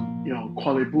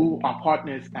Kolebu, our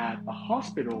partners at a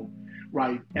hospital,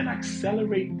 right, and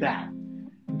accelerate that.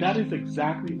 That is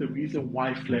exactly the reason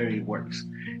why Flurry works.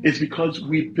 It's because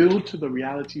we build to the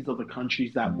realities of the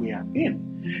countries that we are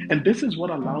in. And this is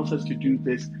what allows us to do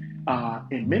this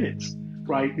in minutes.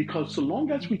 right? Because so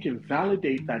long as we can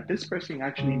validate that this person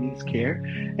actually needs care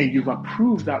and you've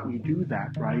approved that we do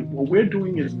that, right? What we're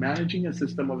doing is managing a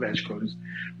system of escrows,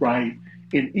 right?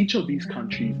 In each of these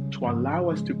countries to allow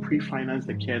us to pre-finance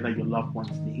the care that your loved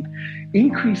ones need,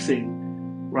 increasing,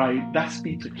 right, that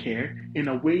speed to care in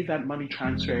a way that money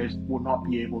transfers will not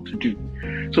be able to do.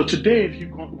 So today, if you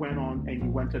went on and you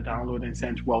went to download and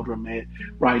sent World Remit,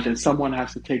 right, and someone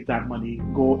has to take that money,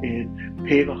 go in,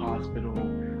 pay the hospital,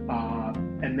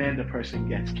 and then the person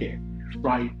gets care,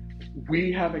 right?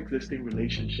 We have existing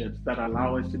relationships that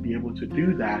allow us to be able to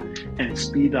do that and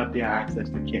speed up their access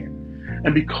to care.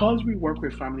 And because we work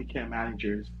with family care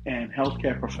managers and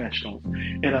healthcare professionals,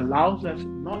 it allows us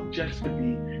not just to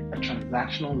be a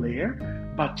transactional layer,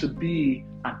 but to be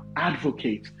an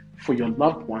advocate for your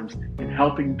loved ones in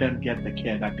helping them get the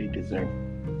care that they deserve.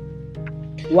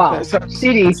 Wow. So,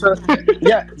 City.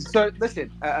 yeah. So listen,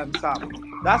 Sam,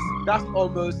 that's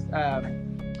almost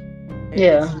it's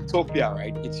Yeah. utopia,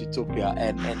 right? It's utopia,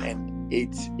 and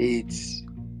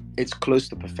it's close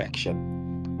to perfection.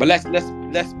 But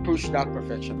let's push that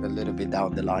perfection a little bit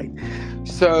down the line.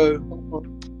 So,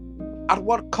 at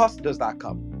what cost does that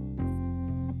come?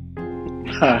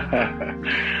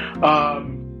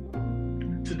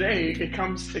 Today it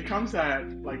comes at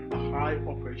like a high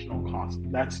operational cost.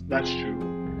 That's true,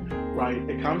 right?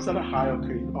 It comes at a high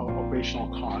operational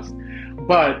cost,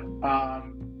 but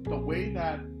the way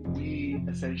that we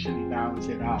essentially balance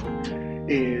it out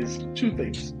is two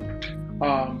things.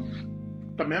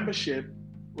 The membership,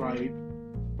 right,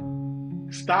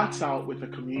 starts out with a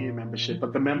community membership,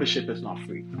 but the membership is not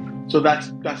free. So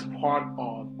that's part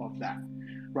of that,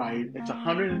 right? It's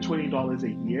 $120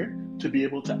 a year to be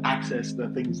able to access the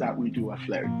things that we do at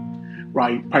Flurry,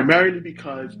 right? Primarily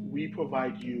because we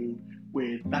provide you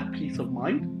with that peace of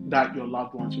mind that your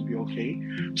loved ones will be okay.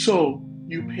 So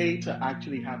you pay to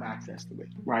actually have access to it,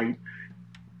 right?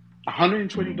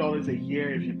 $120 a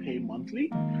year if you pay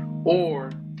monthly,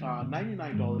 or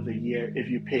 $99 a year if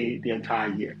you pay the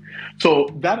entire year. So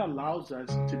that allows us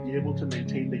to be able to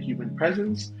maintain the human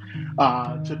presence,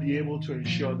 to be able to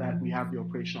ensure that we have the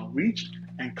operational reach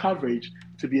and coverage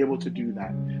to be able to do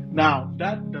that. Now,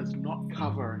 that does not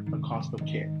cover the cost of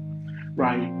care,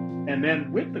 right? And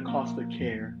then with the cost of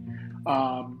care,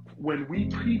 when we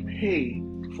prepay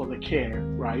for the care,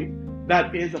 right,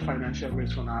 that is a financial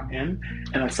risk on our end,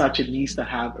 and as such, it needs to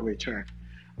have a return,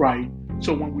 right?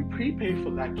 So when we prepay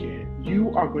for that care,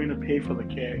 you are going to pay for the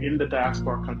care in the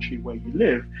diaspora country where you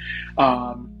live,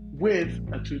 with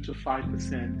a 2 to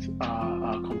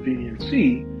 5% convenience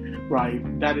fee,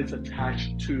 right? That is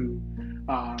attached to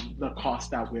the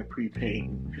cost that we're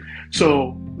prepaying.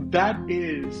 So that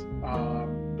is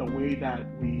the way that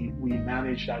we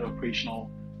manage that operational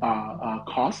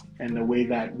cost and the way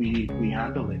that we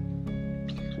handle it.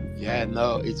 Yeah,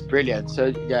 no, it's brilliant.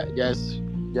 So yeah,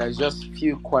 there's just a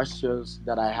few questions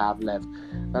that I have left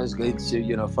that is going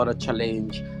to, further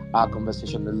challenge our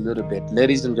conversation a little bit.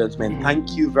 Ladies and gentlemen,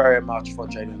 thank you very much for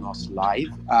joining us live.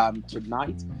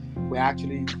 Tonight, we're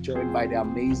actually joined by the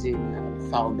amazing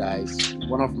founders,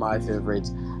 one of my favorite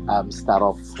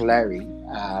startup, Flurry,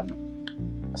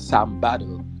 Sam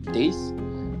Baddoo. This,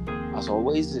 as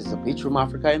always, is the Beach Room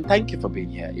Africa, and thank you for being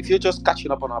here. If you're just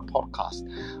catching up on our podcast,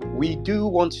 we do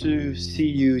want to see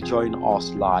you join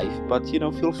us live, but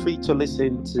feel free to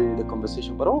listen to the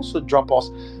conversation, but also drop us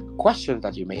questions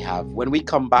that you may have. When we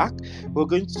come back, we're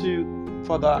going to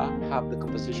further have the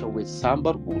conversation with Sam,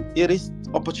 but it is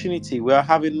opportunity. We are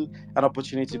having an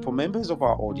opportunity for members of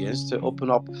our audience to open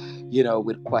up,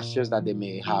 with questions that they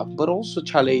may have, but also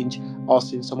challenge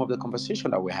us in some of the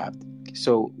conversation that we have.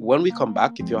 So when we come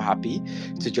back, if you're happy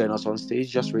to join us on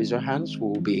stage, just raise your hands.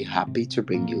 We'll be happy to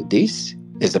bring you. This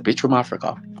is the Beach Room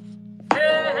Africa.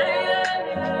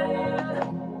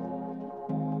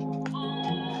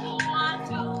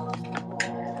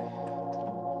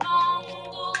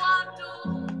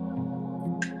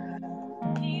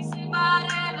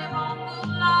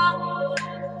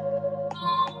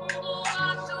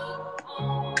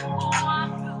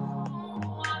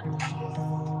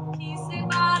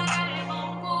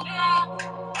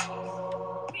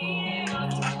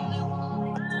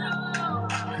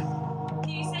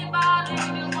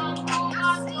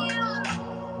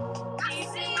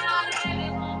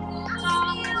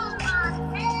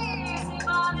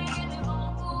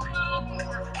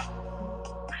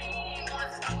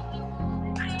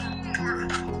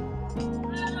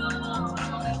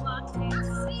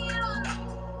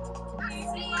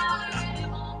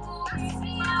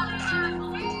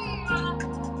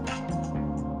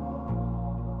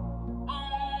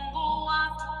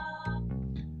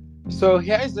 So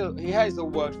here is a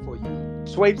word for you.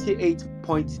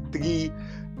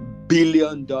 $28.3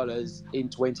 billion in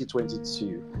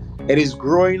 2022. It is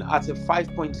growing at a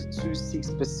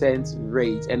 5.26%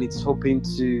 rate, and it's hoping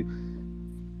to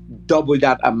double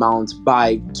that amount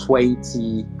by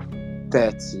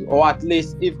 2030, or at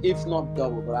least, if not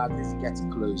double, but at least get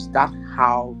close. That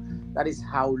is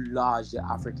how large the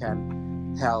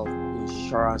African health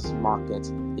insurance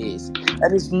market is.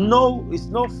 And it's no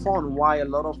fun why a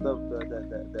lot of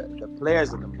the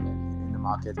players in the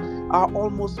market are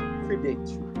almost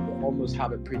predatory. They almost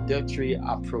have a predatory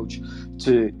approach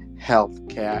to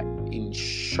healthcare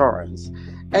insurance.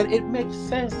 And it makes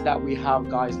sense that we have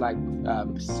guys like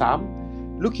Sam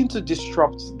looking to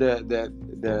disrupt the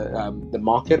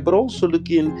market, but also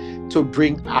looking to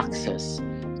bring access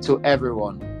to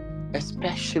everyone,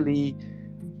 especially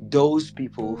those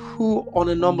people who on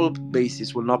a normal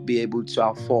basis will not be able to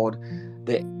afford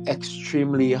the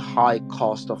extremely high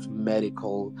cost of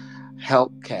medical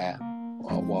healthcare,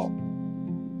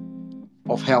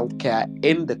 of healthcare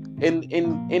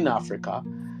in Africa.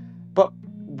 But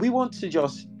we want to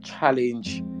just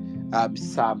challenge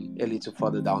Sam a little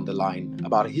further down the line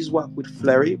about his work with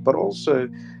Fleury, but also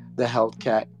the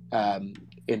healthcare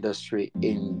industry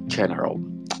in general.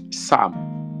 Sam,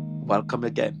 welcome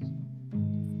again.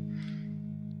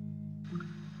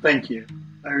 Thank you.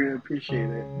 I really appreciate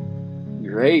it.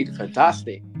 Great,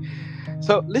 fantastic.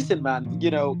 So listen, man,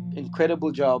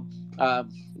 incredible job.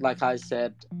 Like I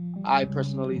said, I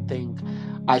personally think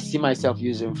I see myself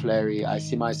using Fleury. I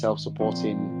see myself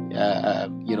supporting,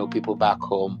 people back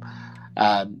home.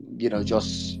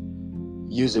 Just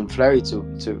using Fleury to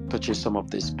purchase some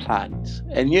of these plans.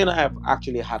 And you and I have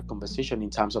actually had conversation in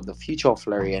terms of the future of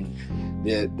Fleury and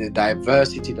the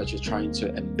diversity that you're trying to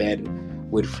embed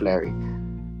with Fleury.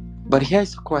 But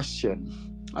here's a question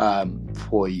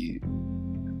for you.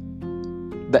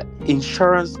 The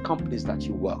insurance companies that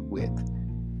you work with,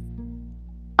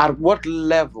 at what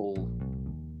level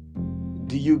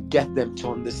do you get them to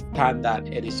understand that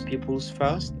it is people's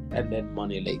first and then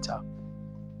money later?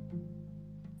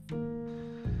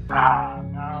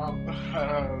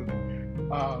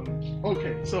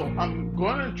 Okay, so I'm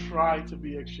going to try to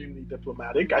be extremely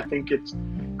diplomatic. I think it's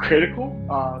critical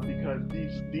because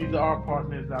these are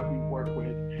partners that we work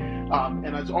with.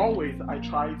 And as always, I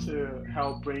try to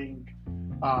help bring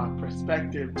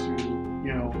perspective to,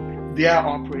 their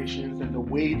operations and the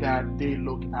way that they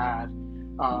look at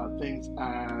things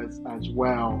as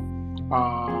well,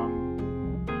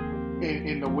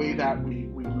 in the way that we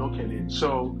look at it.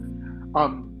 So,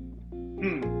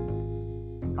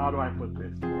 how do I put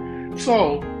this?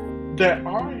 So, there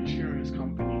are insurance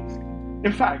companies.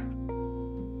 In fact,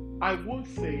 I would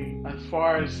say, as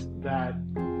far as that,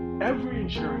 every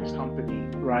insurance company,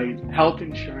 right, health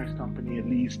insurance company at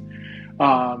least,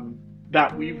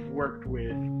 that we've worked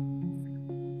with,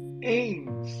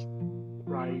 aims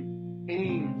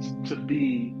to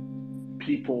be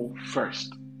people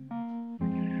first.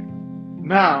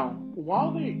 Now,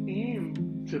 while they aim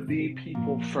to be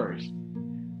people first,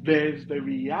 there's the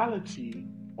reality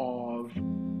of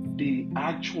the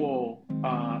actual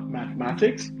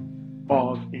mathematics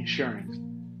of insurance.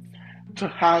 To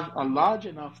have a large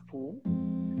enough pool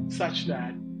such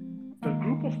that the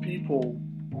group of people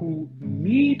who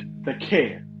need the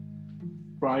care,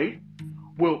 right,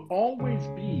 will always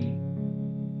be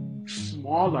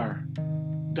smaller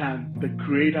than the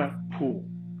greater pool.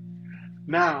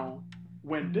 Now,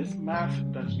 when this math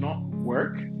does not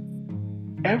work,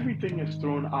 everything is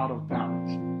thrown out of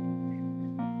balance.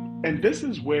 And this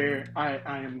is where I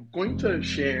am going to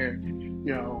share,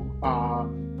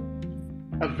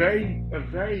 a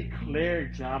very clear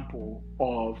example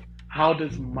of how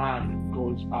this math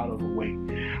goes out of the way.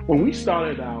 When we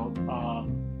started out,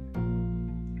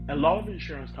 a lot of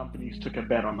insurance companies took a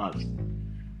bet on us,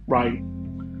 right?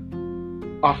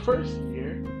 Our first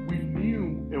year, we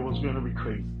knew it was going to be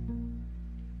crazy,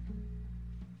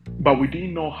 but we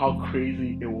didn't know how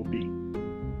crazy it will be,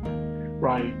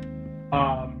 right?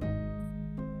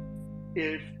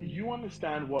 If you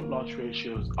understand what loss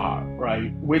ratios are,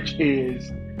 right, which is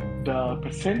the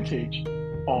percentage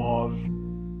of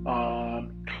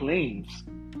claims,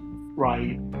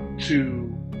 right,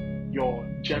 to your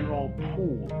general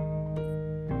pool,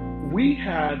 we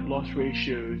had loss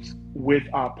ratios with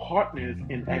our partners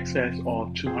in excess of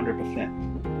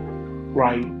 200%,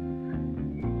 right?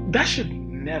 That should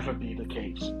never be the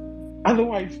case.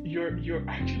 Otherwise, you're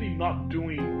actually not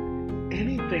doing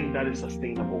anything that is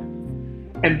sustainable.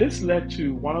 And this led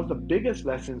to one of the biggest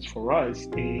lessons for us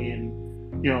in,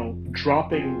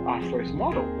 dropping our first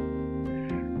model.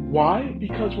 Why?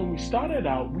 Because when we started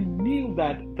out, we knew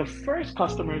that the first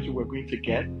customers we were going to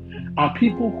get are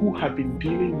people who have been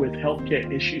dealing with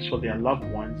healthcare issues for their loved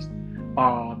ones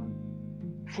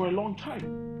for a long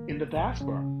time in the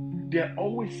diaspora. They're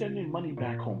always sending money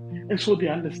back home. And so they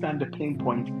understand the pain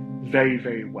points very,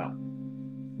 very well,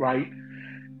 right?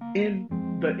 In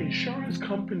the insurance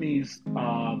companies,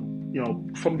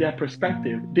 from their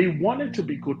perspective, they wanted to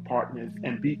be good partners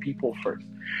and be people first.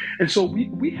 And so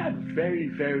we had very,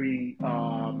 very,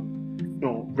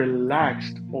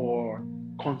 relaxed or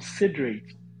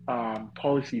considerate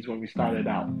policies when we started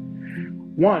out.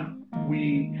 One,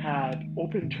 we had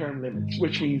open term limits,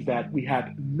 which means that we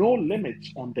had no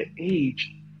limits on the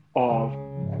age of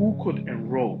who could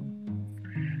enroll.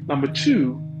 Number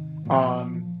two,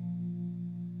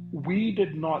 we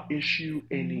did not issue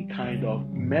any kind of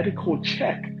medical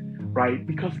check, right?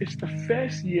 Because it's the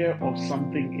first year of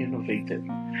something innovative.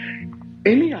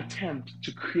 Any attempt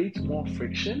to create more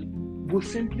friction will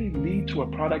simply lead to a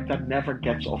product that never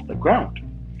gets off the ground.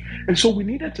 And so we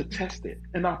needed to test it.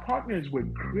 And our partners were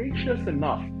gracious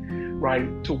enough,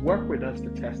 right, to work with us to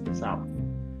test this out.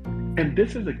 And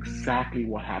this is exactly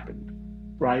what happened,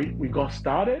 right? We got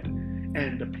started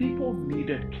and the people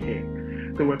needed care.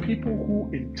 There were people who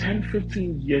in 10,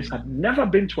 15 years had never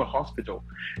been to a hospital.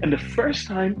 And the first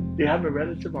time they have a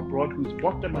relative abroad who's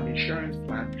bought them an insurance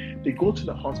plan, they go to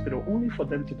the hospital only for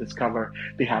them to discover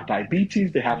they have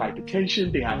diabetes, they have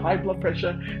hypertension, they have high blood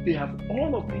pressure, they have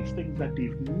all of these things that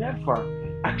they've never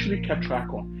actually kept track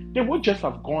on. They would just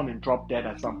have gone and dropped dead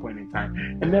at some point in time.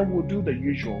 And then we'll do the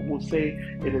usual. We'll say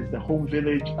it is the home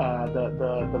village,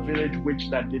 the village witch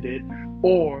that did it,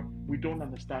 or we don't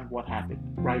understand what happened,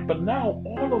 right? But now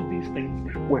all of these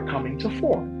things were coming to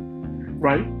fore,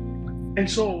 right? And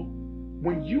so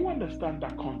when you understand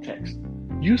that context,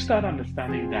 you start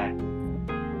understanding that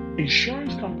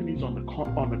insurance companies on the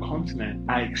continent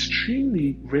are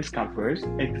extremely risk averse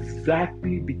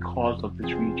exactly because of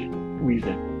this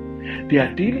reason. They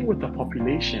are dealing with a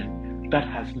population that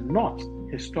has not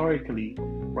historically,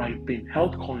 right, been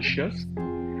health conscious,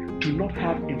 do not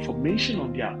have information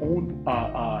on their own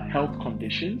health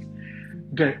conditions.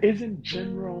 There isn't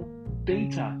general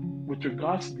data with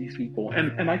regards to these people.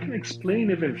 And I can explain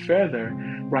even further,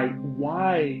 right,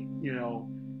 why,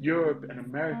 Europe and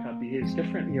America behaves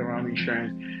differently around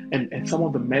insurance and some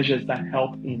of the measures that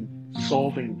help in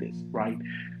solving this, right?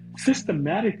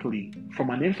 Systematically, from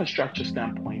an infrastructure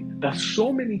standpoint, there's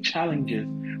so many challenges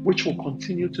which will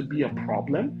continue to be a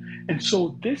problem. And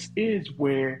so this is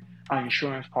where our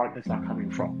insurance partners are coming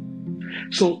from.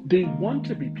 So they want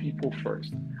to be people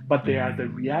first, but they are the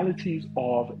realities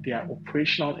of their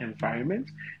operational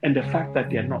environment and the fact that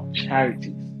they are not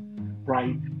charities,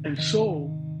 right? And so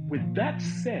with that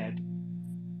said,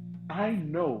 I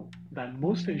know that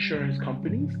most insurance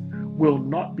companies will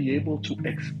not be able to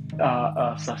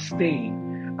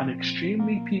sustain an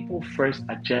extremely people-first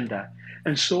agenda.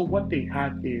 And so what they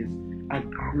have is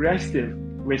aggressive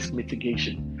risk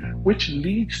mitigation, which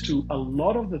leads to a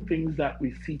lot of the things that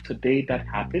we see today that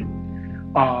happen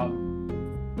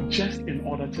just in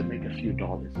order to make a few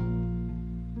dollars.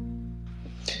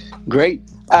 Great.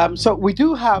 So we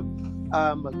do have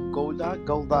Golda.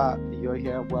 Golda, you're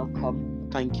here. Welcome.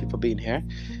 Thank you for being here.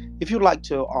 If you'd like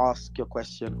to ask your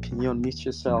question, can you unmute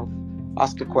yourself,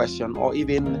 ask a question, or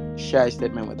even share a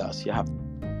statement with us? You have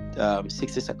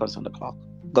 60 seconds on the clock.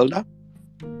 Golda?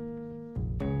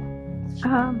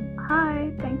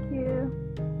 Hi, thank you,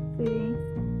 Siri.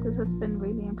 This has been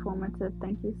really informative.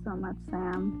 Thank you so much,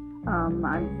 Sam.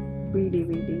 I really,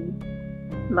 really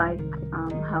like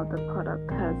how the product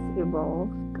has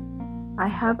evolved. I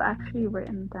have actually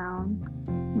written down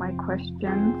my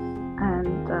questions,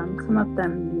 and some of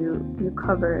them you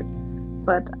covered,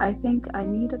 but I think I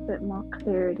need a bit more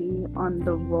clarity on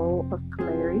the role of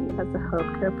Flaherty as a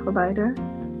healthcare provider.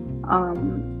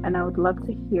 And I would love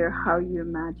to hear how you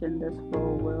imagine this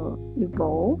role will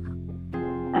evolve,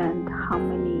 and how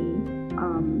many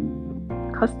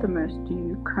customers do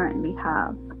you currently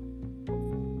have?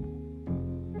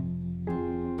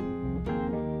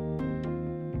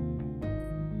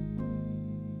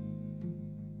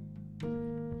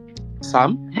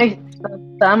 Sam? Hey,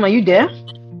 Sam, are you there?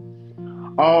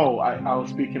 Oh, I was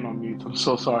speaking on mute. I'm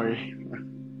so sorry.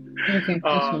 Okay.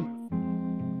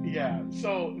 Yeah,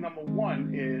 so number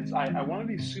one is I want to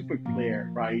be super clear,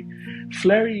 right?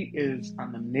 Flaherty is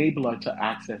an enabler to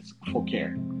access for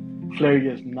care. Flaherty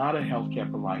is not a healthcare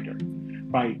provider,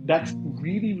 right? That's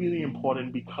really, really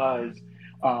important because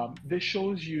this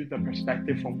shows you the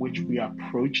perspective from which we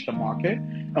approach the market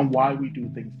and why we do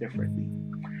things differently.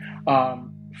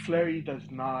 Flaherty does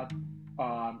not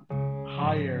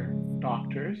hire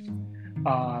doctors.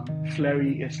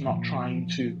 Fleury is not trying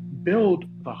to build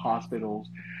the hospitals.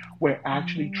 We're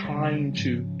actually trying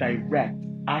to direct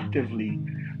actively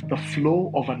the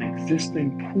flow of an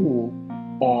existing pool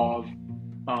of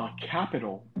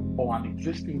capital or an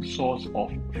existing source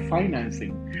of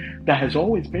financing that has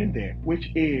always been there, which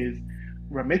is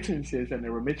remittances and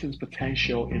the remittance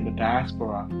potential in the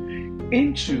diaspora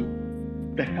into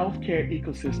the healthcare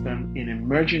ecosystem in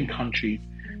emerging countries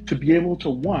to be able to,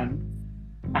 one,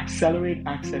 accelerate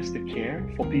access to care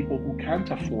for people who can't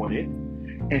afford it,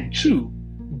 and two,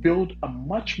 build a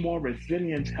much more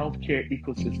resilient healthcare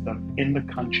ecosystem in the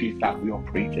countries that we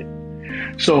operate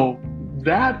in. So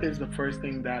that is the first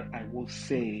thing that I will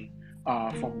say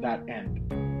from that end.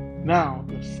 Now,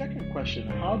 the second question,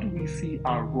 how do we see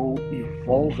our role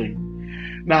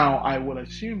evolving? Now, I will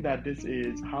assume that this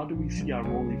is how do we see our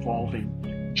role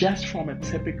evolving just from a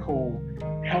typical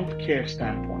healthcare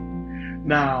standpoint.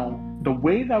 Now, the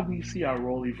way that we see our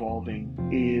role evolving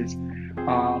is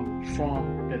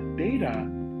from the data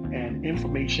and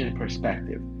information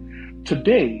perspective.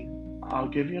 Today, I'll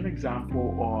give you an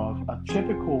example of a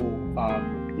typical,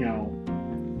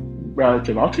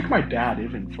 relative. I'll take my dad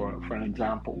even for an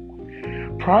example.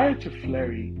 Prior to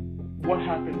Fleury, what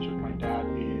happens with my dad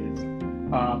is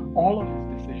all of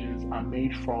his decisions are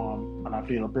made from an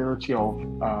availability of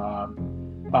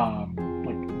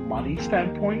like money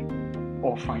standpoint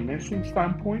or financing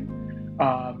standpoint.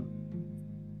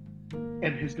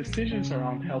 And his decisions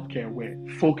around healthcare were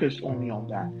focused only on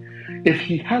that. If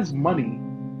he has money,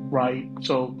 right?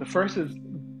 So the first is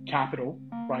capital,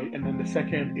 right? And then the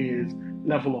second is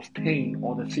level of pain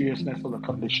or the seriousness of the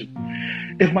condition.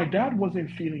 If my dad wasn't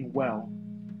feeling well,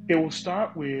 it will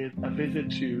start with a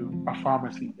visit to a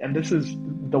pharmacy. And this is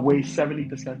the way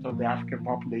 70% of the African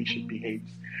population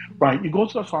behaves, right? You go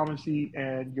to a pharmacy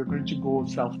and you're going to go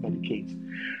self-medicate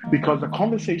because the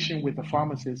conversation with the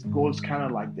pharmacist goes kind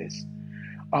of like this.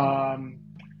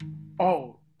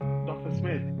 Oh, Dr.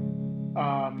 Smith,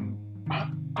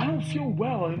 I don't feel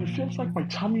well and it feels like my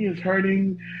tummy is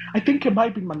hurting. I think it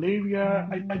might be malaria.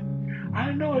 I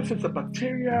don't know if it's a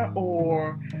bacteria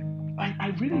or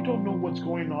I really don't know what's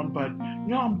going on, but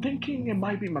I'm thinking it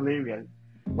might be malaria,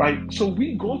 right? So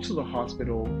we go to the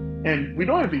hospital and we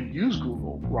don't even use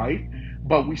Google, right?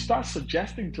 But we start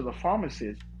suggesting to the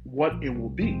pharmacist what it will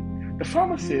be. The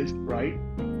pharmacist, right,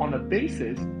 on a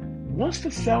basis, wants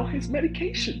to sell his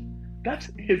medication.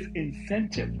 That's his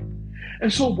incentive.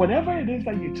 And so whatever it is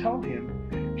that you tell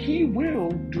him, he will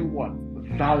do what?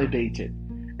 Validate it.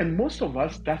 And most of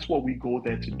us, that's what we go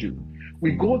there to do.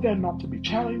 We go there not to be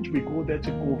challenged. We go there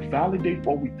to go validate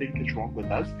what we think is wrong with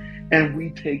us. And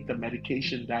we take the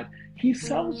medication that he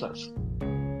sells us.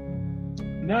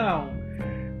 Now,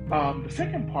 the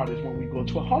second part is when we go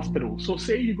to a hospital. So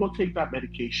say you go take that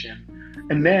medication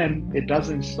and then it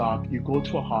doesn't stop. You go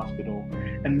to a hospital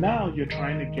and now you're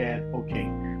trying to get, okay,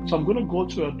 so I'm going to go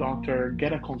to a doctor,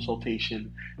 get a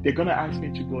consultation. They're going to ask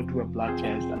me to go do a blood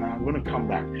test and I'm going to come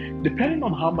back. Depending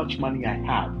on how much money I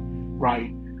have,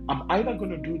 right, I'm either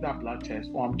going to do that blood test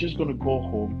or I'm just going to go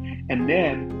home and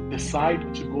then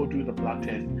decide to go do the blood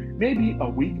test. Maybe a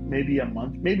week, maybe a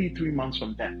month, maybe 3 months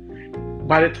from then.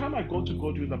 By the time I go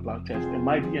do the blood test, it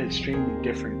might be an extremely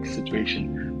different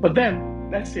situation. But then,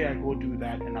 let's say I go do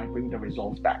that and I bring the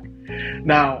results back.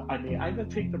 Now, I may either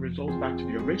take the results back to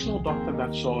the original doctor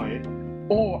that saw it,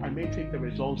 or I may take the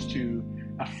results to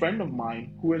a friend of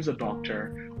mine who is a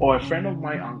doctor, or a friend of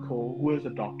my uncle who is a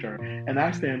doctor, and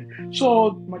ask them,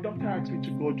 so my doctor asked me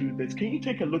to go do this. Can you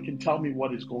take a look and tell me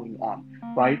what is going on,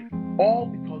 right? All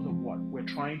because of what? We're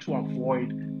trying to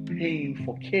avoid paying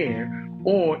for care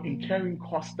or incurring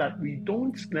costs that we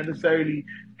don't necessarily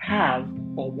have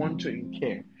or want to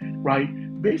incur, right?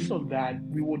 Based on that,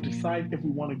 we will decide if we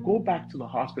want to go back to the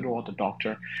hospital or the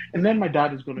doctor. And then my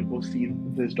dad is going to go see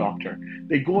this doctor.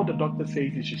 They go, the doctor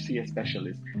says you should see a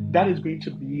specialist. That is going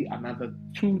to be another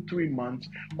 2-3 months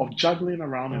of juggling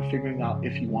around and figuring out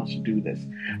if he wants to do this,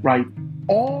 right?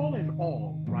 All in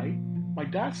all, right? My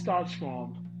dad starts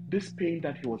from this pain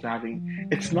that he was having,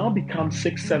 it's now become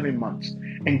 6-7 months.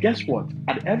 And guess what?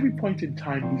 At every point in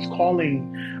time, he's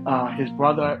calling his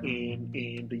brother in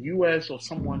the US or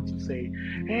someone to say,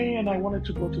 hey, and I wanted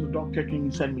to go to the doctor. Can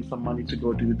you send me some money to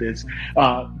go do this?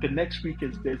 The next week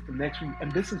is this, the next week.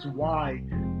 And this is why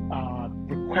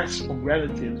requests from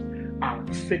relatives are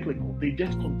cyclical. They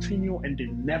just continue and they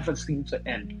never seem to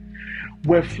end.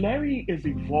 Where Fleury is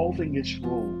evolving its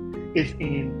role is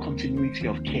in continuity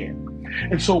of care.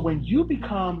 And so when you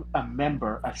become a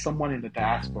member as someone in the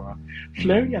diaspora,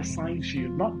 Fleury assigns you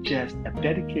not just a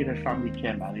dedicated family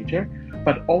care manager,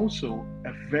 but also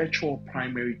a virtual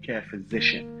primary care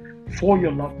physician for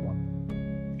your loved one.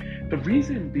 The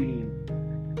reason being,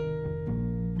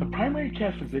 the primary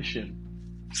care physician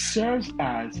serves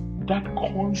as that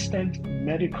constant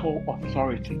medical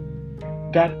authority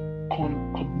that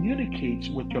communicates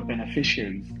with your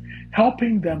beneficiaries,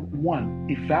 helping them, one,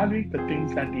 evaluate the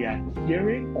things that they are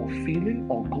hearing or feeling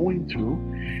or going through,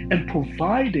 and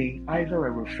providing either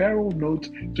a referral note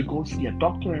to go see a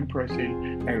doctor in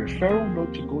person, a referral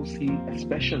note to go see a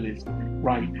specialist,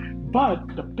 right?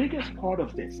 But the biggest part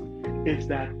of this is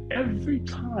that every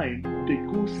time they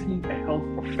go see a health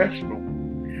professional,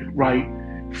 right,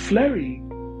 Flurry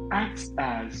acts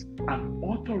as an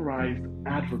authorized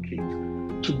advocate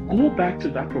to go back to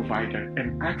that provider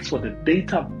and ask for the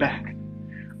data back,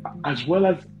 as well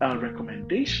as a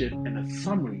recommendation and a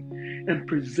summary, and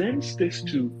presents this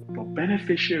to the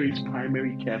beneficiary's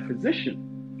primary care physician,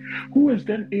 who is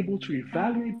then able to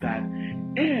evaluate that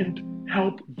and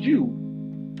help you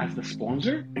as the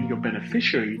sponsor and your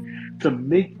beneficiary to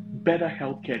make better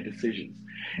healthcare decisions.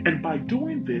 And by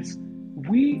doing this,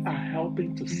 we are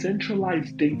helping to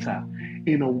centralize data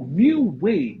in a new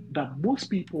way that most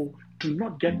people do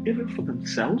not get, even for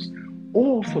themselves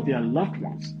or for their loved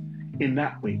ones, in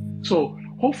that way. So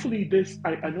hopefully this,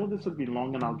 I know this will be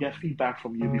long and I'll get feedback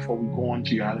from you before we go on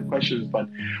to your other questions, but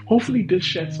hopefully this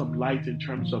sheds some light in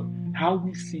terms of how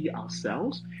we see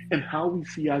ourselves and how we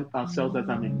see ourselves as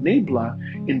an enabler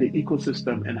in the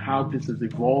ecosystem, and how this is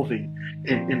evolving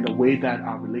in the way that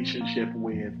our relationship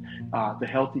with the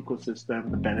health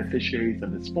ecosystem, the beneficiaries,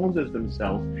 and the sponsors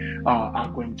themselves are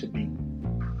going to be.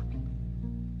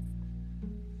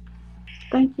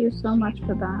 Thank you so much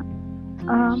for that.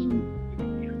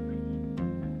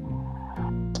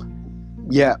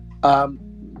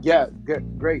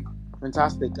 Great,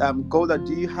 fantastic. Golda,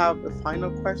 do you have a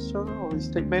final question or a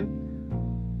statement?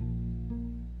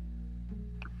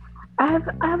 I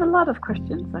have a lot of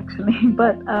questions actually,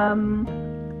 but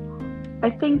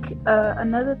I think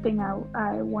another thing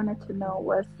I wanted to know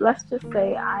was, let's just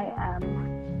say I am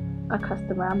a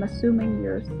customer. I'm assuming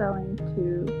you're selling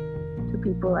to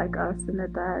people like us in the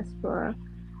diaspora,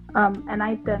 and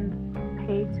I then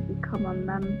pay to become a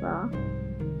member.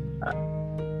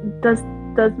 Does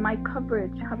my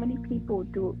coverage, how many people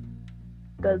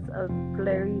does a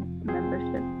Flurry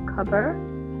membership cover,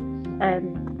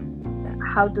 and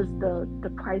how does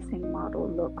the pricing model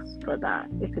looks for that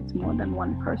if it's more than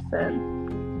one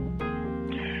person?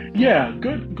 Yeah,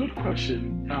 good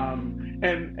question.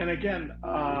 And again,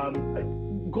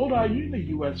 Golda, are you in the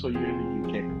US or you're in the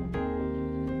UK?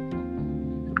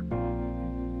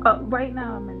 Right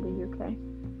now I'm in the UK.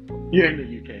 You're in the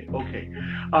UK, okay.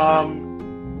 I'm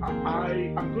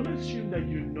going to assume that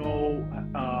you know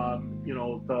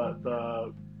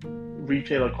the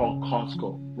retailer called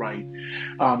Costco, right?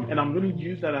 And I'm going to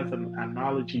use that as an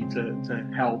analogy to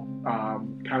help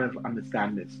kind of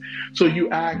understand this. So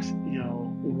you asked,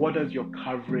 what does your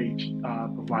coverage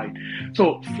provide?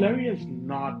 So Flurry is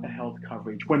not a health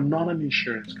coverage. We're not an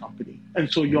insurance company.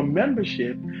 And so your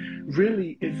membership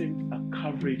really isn't a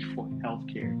coverage for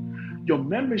healthcare. Your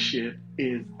membership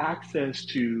is access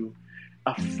to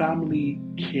a family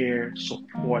care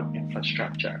support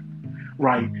infrastructure,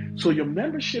 right? So your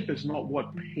membership is not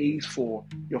what pays for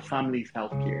your family's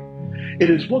healthcare.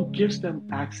 It is what gives them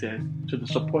access to the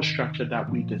support structure that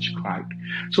we described.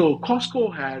 So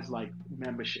Costco has like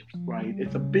memberships, right?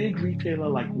 It's a big retailer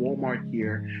like Walmart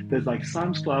here. There's like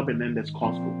Sam's Club, and then there's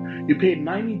Costco. You pay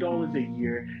 $90 a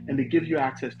year and they give you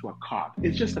access to a card.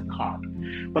 It's just a card,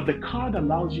 but the card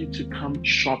allows you to come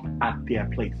shop at their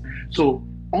place. So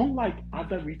unlike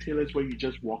other retailers where you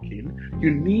just walk in,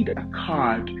 you need a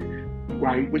card,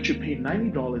 right, which you pay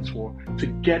 $90 for to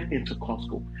get into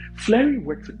Costco. Flurry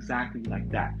works exactly like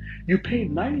that. You pay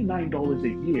 $99 a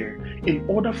year in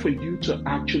order for you to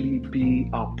actually be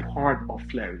a part of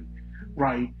Flurry,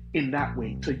 right? In that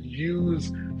way, to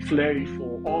use Flurry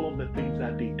for all of the things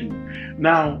that they do.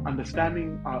 Now,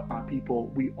 understanding our people,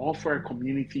 we offer a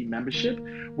community membership,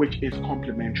 which is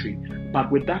complimentary. But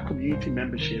with that community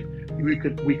membership, we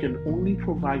can only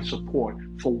provide support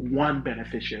for one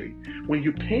beneficiary. When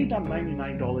you pay that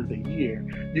 $99 a year,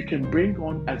 you can bring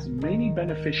on as many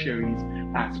beneficiaries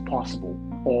as possible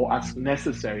or as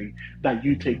necessary that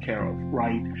you take care of,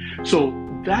 right? So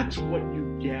that's what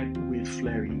you get with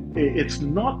Flurry. It's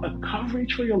not a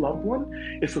coverage for your loved one,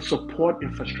 it's a support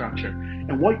infrastructure.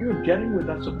 And what you're getting with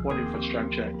that support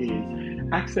infrastructure is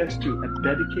access to a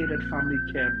dedicated family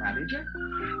care manager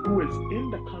who is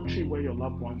in the country where your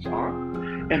loved ones are,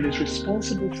 and is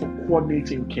responsible for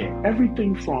coordinating care.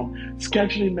 Everything from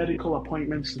scheduling medical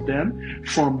appointments to them,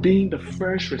 from being the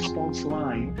first response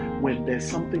line when there's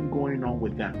something going on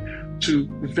with them, to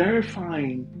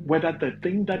verifying whether the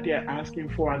thing that they're asking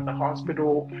for at the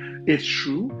hospital is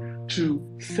true, to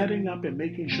setting up and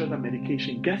making sure that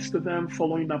medication gets to them,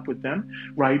 following up with them,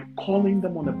 right? Calling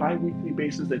them on a bi-weekly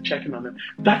basis and checking on them.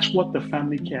 That's what the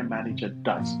family care manager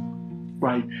does,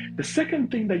 right? The second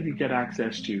thing that you get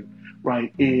access to,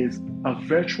 right, is a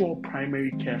virtual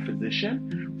primary care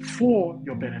physician for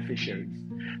your beneficiaries.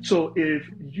 So if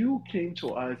you came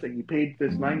to us and you paid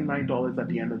this $99 at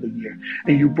the end of the year,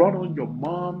 and you brought on your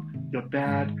mom, your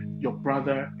dad, your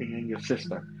brother, and your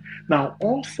sister, now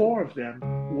all four of them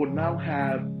will now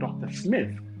have Dr.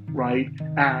 Smith, right,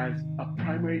 as a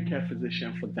primary care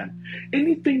physician for them.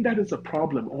 Anything that is a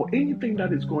problem or anything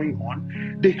that is going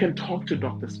on, they can talk to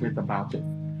Dr. Smith about it,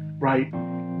 right?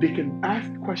 They can ask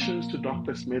questions to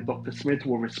Dr. Smith. Dr. Smith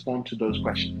will respond to those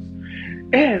questions.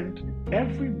 And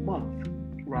every month,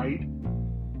 right,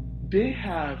 they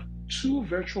have 2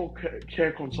 virtual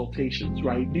care consultations,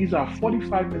 right? These are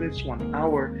 45 minutes to an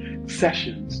hour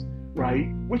sessions,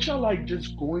 right? Which are like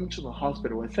just going to the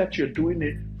hospital, except you're doing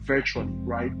it virtually,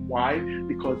 right? Why?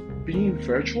 Because being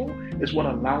virtual is what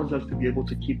allows us to be able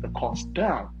to keep the cost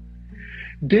down.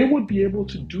 They would be able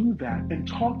to do that and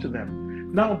talk to them.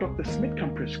 Now, Dr. Smith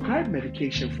can prescribe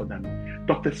medication for them.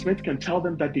 Dr. Smith can tell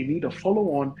them that they need a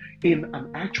follow-on in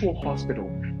an actual hospital.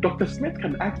 Dr. Smith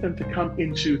can ask them to come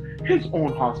into his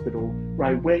own hospital,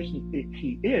 right, where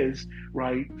he is,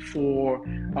 right, for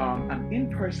an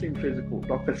in-person physical.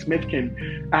 Dr. Smith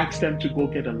can ask them to go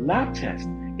get a lab test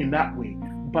in that way.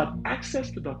 But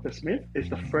access to Dr. Smith is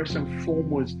the first and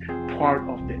foremost part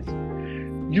of this.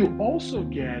 You also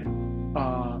get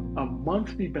a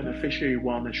monthly beneficiary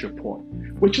wellness report,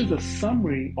 which is a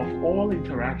summary of all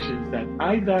interactions that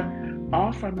either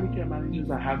our family care managers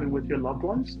are having with your loved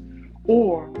ones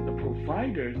or the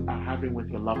providers are having with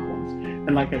your loved ones.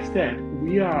 And like I said,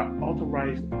 we are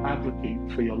authorized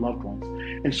advocates for your loved ones.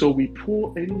 And so we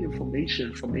pull any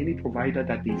information from any provider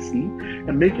that they see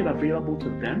and make it available to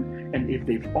them. And if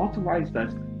they've authorized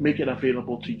us, make it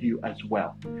available to you as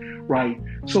well, right?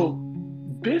 So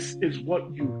this is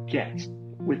what you get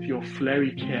with your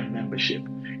Fleury Care membership.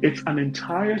 It's an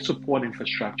entire support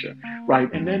infrastructure,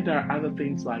 right? And then there are other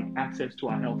things like access to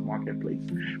our health marketplace,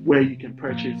 where you can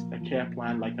purchase a care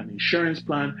plan, like an insurance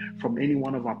plan from any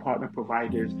one of our partner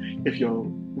providers. If your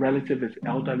relative is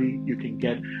elderly, you can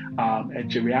get a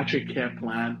geriatric care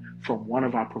plan from one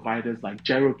of our providers like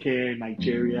GeroCare in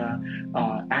Nigeria,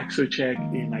 AxoCheck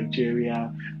in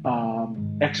Nigeria,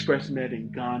 ExpressMed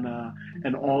in Ghana,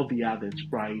 and all the others,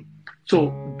 right?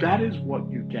 So that is what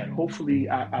you get. Hopefully,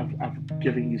 I've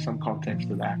given you some context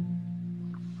to that.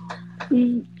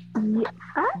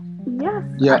 Yes,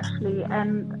 actually,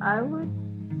 and I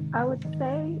would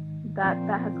say that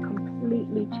has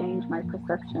completely changed my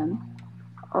perception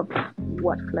of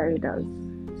what Fleury does,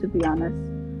 to be honest.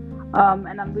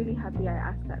 And I'm really happy I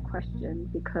asked that question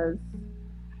because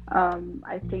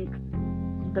I think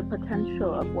the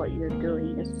potential of what you're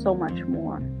doing is so much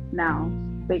more now,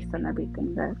 based on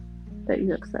everything that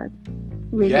you have said.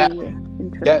 Really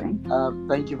interesting.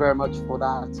 Thank you very much for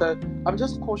that. So I'm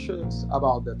just cautious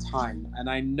about the time, and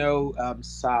I know,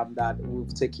 Sam, that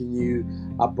we've taken you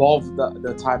above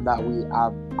the time that we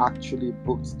have actually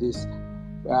booked this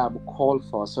call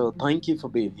for. So thank you for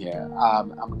being here.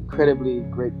 I'm incredibly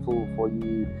grateful for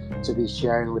you to be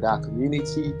sharing with our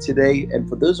community today, and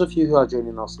for those of you who are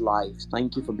joining us live,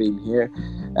 thank you for being here.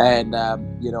 And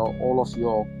all of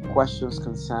your questions,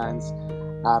 concerns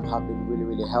have been really,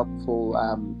 really helpful.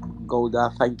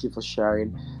 Golda, thank you for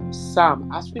sharing.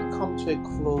 Sam, as we come to a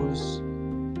close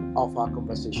of our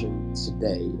conversation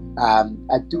today,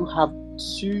 I do have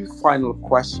 2 final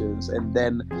questions, and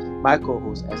then my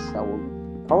co-host Esther will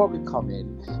probably come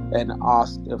in and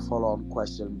ask a follow-on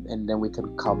question, and then we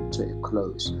can come to a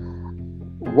close.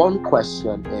 One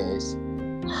question is,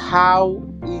 how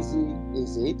easy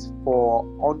is it for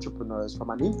entrepreneurs from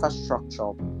an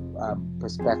infrastructure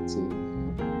perspective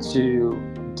to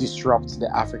disrupt the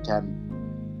African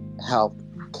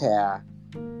healthcare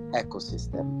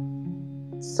ecosystem?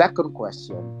 Second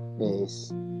question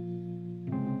is,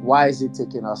 why is it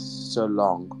taking us so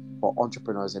long for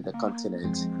entrepreneurs in the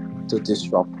continent to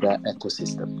disrupt the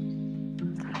ecosystem?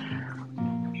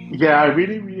 Yeah, I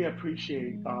really, really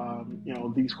appreciate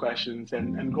these questions,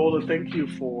 and Golda, thank you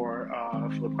for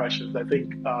the questions. I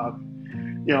think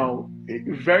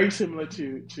very similar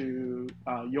to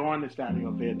your understanding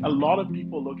of it. A lot of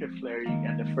people look at Flurry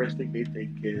and the first thing they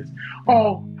think is,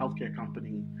 oh, healthcare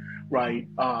company, right?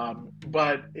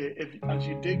 But if as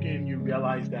you dig in, you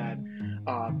realize that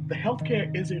the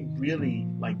healthcare isn't really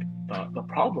like the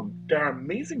problem. There are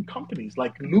amazing companies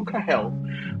like Luca Health,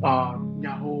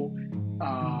 Yahoo.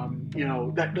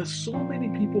 That there's so many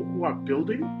people who are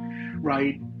building,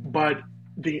 right? But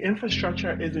the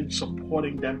infrastructure isn't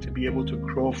supporting them to be able to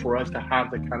grow for us to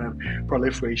have the kind of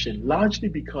proliferation, largely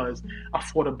because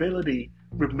affordability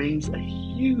remains a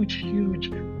huge,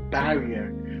 huge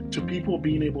barrier to people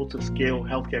being able to scale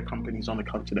healthcare companies on the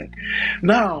continent.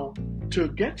 Now, to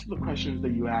get to the questions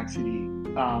that you asked,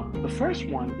 the first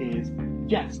one is,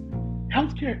 yes,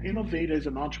 healthcare innovators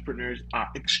and entrepreneurs are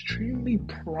extremely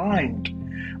primed,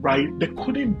 right? There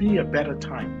couldn't be a better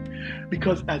time,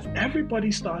 because as everybody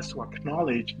starts to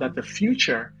acknowledge that the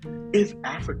future is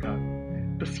Africa,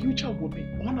 the future will be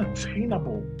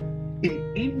unattainable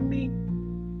in any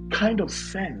kind of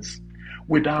sense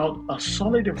without a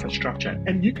solid infrastructure.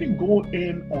 And you can go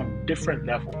in on different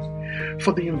levels.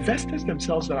 For the investors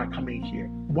themselves that are coming here,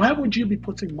 why would you be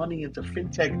putting money into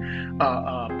fintech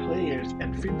players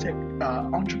and fintech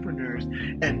entrepreneurs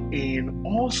and in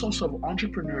all sorts of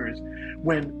entrepreneurs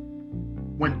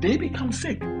when they become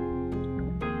sick,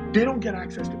 they don't get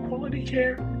access to quality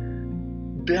care,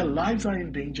 their lives are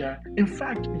in danger. In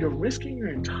fact, you're risking your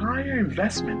entire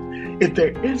investment if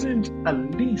there isn't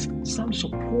at least some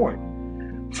support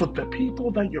for the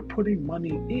people that you're putting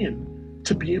money in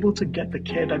to be able to get the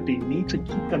care that they need to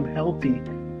keep them healthy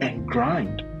and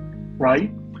grind,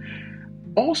 right?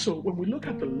 Also, when we look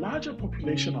at the larger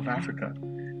population of Africa,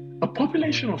 a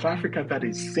population of Africa that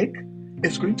is sick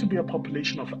is going to be a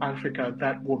population of Africa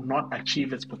that will not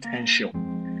achieve its potential,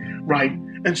 right?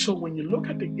 And so when you look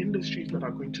at the industries that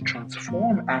are going to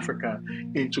transform Africa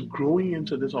into growing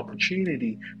into this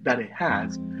opportunity that it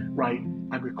has, right?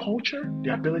 Agriculture,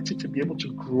 the ability to be able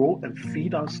to grow and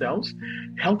feed ourselves.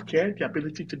 Healthcare, the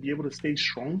ability to be able to stay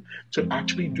strong to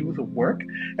actually do the work.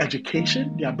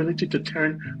 Education, the ability to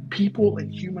turn people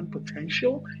and human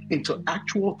potential into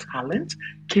actual talent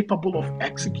capable of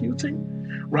executing,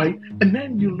 right? And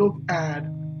then you look at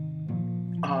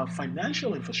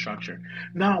financial infrastructure.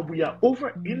 Now we are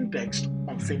over-indexed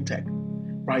on fintech,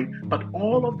 right? But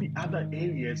all of the other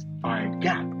areas are a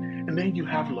gap. And then you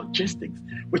have logistics,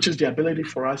 which is the ability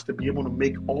for us to be able to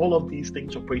make all of these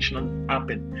things operational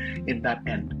happen in that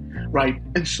end, right?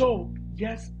 And so,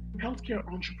 yes, healthcare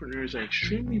entrepreneurs are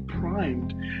extremely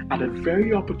primed at a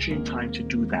very opportune time to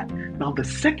do that. Now, the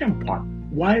second part,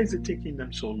 why is it taking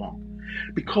them so long?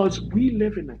 Because we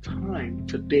live in a time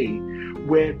today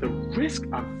where the risk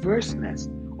averseness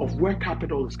of where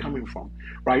capital is coming from,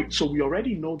 right? So we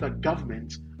already know that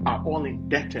governments are all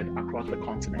indebted across the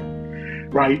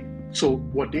continent, right? So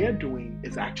what they're doing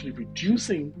is actually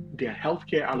reducing their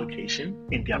healthcare allocation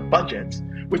in their budgets,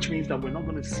 which means that we're not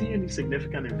going to see any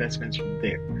significant investments from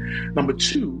there. Number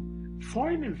two,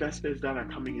 foreign investors that are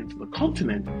coming into the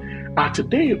continent are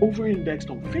today over-indexed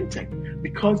on fintech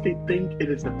because they think it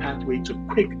is the pathway to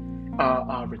quick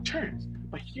returns.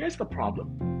 But here's the problem.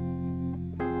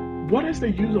 What is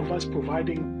the use of us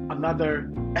providing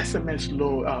another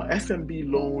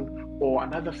SMB loan or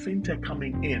another fintech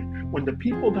coming in when the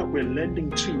people that we're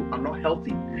lending to are not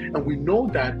healthy? And we know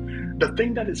that the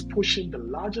thing that is pushing the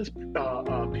largest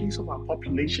piece of our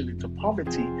population into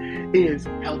poverty is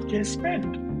healthcare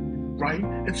spend, right?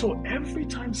 And so every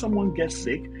time someone gets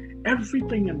sick,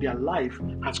 everything in their life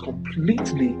has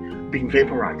completely been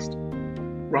vaporized,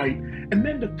 right? And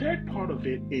then the third part of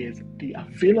it is the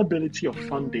availability of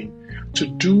funding to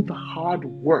do the hard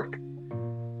work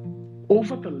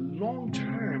over the long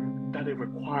term that it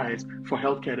requires for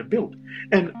healthcare to build.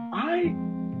 And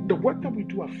the work that we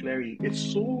do at Flurry is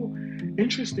so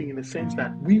interesting in the sense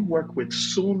that we work with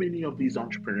so many of these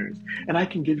entrepreneurs. And I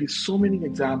can give you so many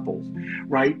examples,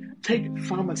 right? Take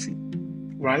pharmacy,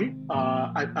 right?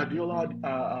 Adiola,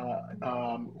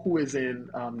 who is in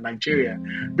Nigeria,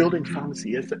 building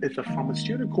pharmacy. It's a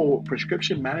pharmaceutical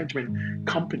prescription management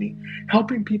company,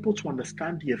 helping people to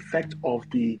understand the effect of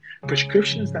the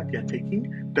prescriptions that they're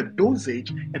taking, the dosage,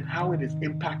 and how it is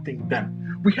impacting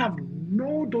them. We have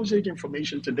no dosage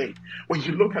information today when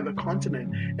you look at the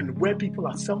continent and where people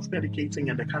are self-medicating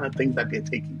and the kind of things that they're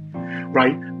taking,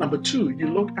 right? Number two, you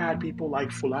look at people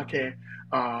like Fulake,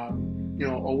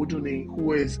 Owuduni,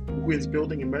 who is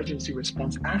building Emergency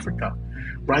Response Africa,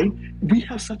 right? We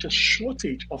have such a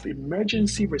shortage of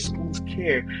emergency response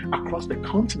care across the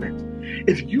continent.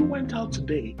 If you went out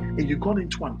today and you got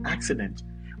into an accident,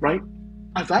 right?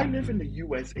 as I live in the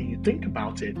US and you think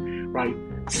about it, right,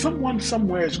 someone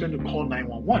somewhere is going to call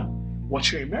 911.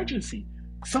 What's your emergency?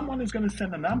 Someone is going to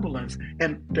send an ambulance,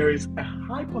 and there is a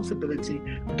high possibility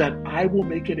that I will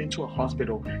make it into a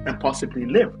hospital and possibly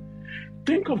live.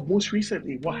 Think of most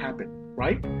recently what happened,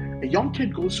 right? A young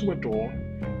kid goes through a door,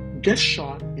 gets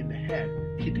shot in the head.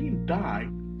 He didn't die,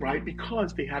 right,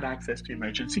 because they had access to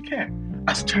emergency care.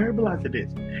 As terrible as it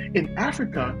is. In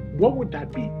Africa, what would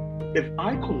that be? If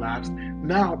I collapsed,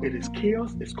 now it is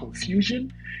chaos, it's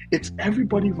confusion, it's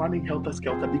everybody running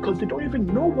helter-skelter because they don't even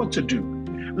know what to do,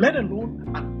 let alone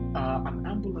an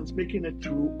ambulance making it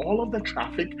through all of the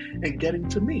traffic and getting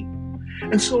to me.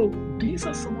 And so these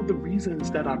are some of the reasons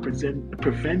that are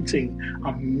preventing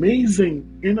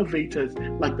amazing innovators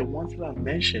like the ones that I've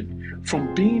mentioned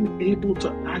from being able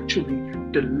to actually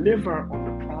deliver on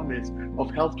the promise of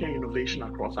healthcare innovation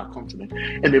across our continent.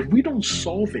 And if we don't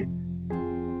solve it,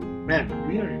 man,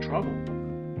 we are in trouble.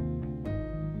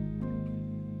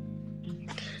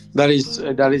 That is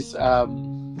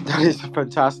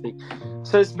fantastic.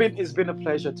 So it's been a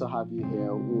pleasure to have you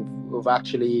here. We've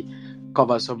actually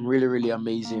covered some really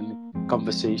amazing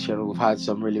conversation. We've had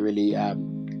some really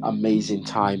amazing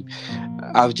time.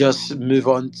 I'll just move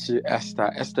on to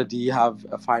Esther. Esther, do you have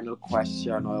a final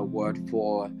question or a word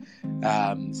for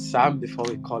Sam before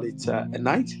we call it a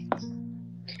night?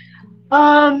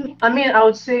 I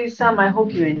would say, Sam, I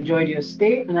hope you enjoyed your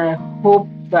stay, and I hope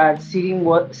that city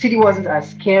wasn't as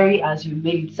scary as you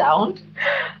made it sound.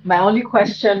 My only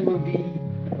question would be,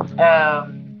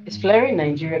 is Fleury in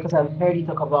Nigeria? Because I've heard you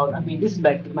talk about. This is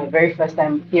like my very first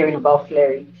time hearing about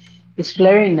Fleury. Is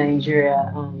Fleury in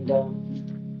Nigeria, and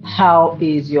how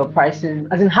is your pricing?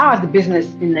 As in, how has the business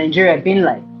in Nigeria been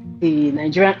like? The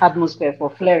Nigerian atmosphere for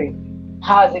Fleury,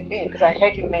 how has it been? Because I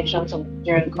heard you mention some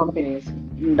Nigerian companies.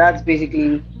 That's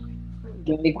basically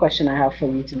the only question I have for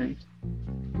you tonight.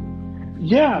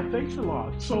 Yeah, thanks a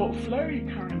lot. So Fleury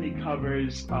currently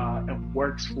covers and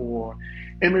works for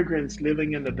immigrants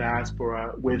living in the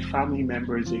diaspora with family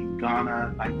members in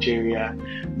Ghana, Nigeria,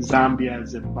 Zambia,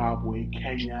 Zimbabwe,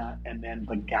 Kenya, and then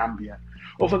the Gambia.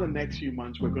 Over the next few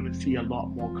months, we're going to see a lot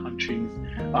more countries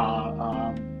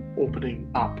opening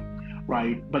up.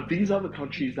 Right, but these are the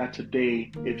countries that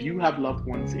today, if you have loved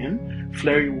ones in,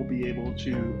 Fleury will be able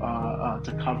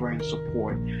to cover and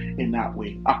support in that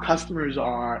way. Our customers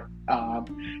are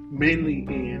mainly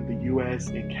in the US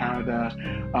and Canada,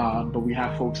 but we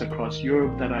have folks across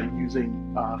Europe that are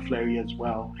using Fleury as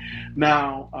well.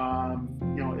 Now,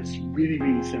 it's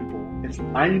really simple. It's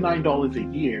 $99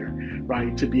 a year,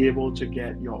 right, to be able to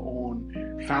get your own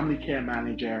family care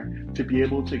manager, to be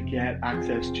able to get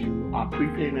access to our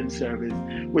prepayment service,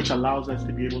 which allows us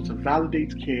to be able to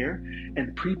validate care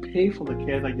and prepay for the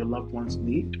care that your loved ones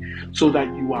need, so that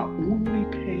you are only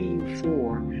paying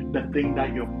for the thing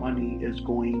that your money is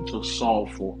going to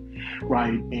solve for, right?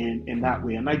 And in that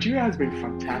way. And Nigeria has been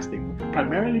fantastic,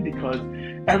 primarily because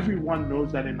everyone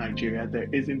knows that in Nigeria there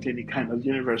isn't any kind of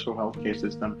universal healthcare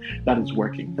system that is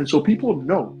working. And so people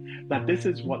know that this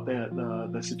is what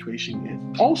the situation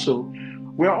is. Also,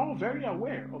 we're all very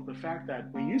aware of the fact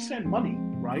that when you send money,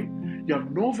 right, you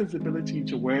have no visibility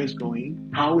into where it's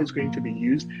going, how it's going to be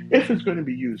used, if it's going to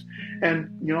be used. And,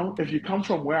 if you come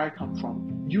from where I come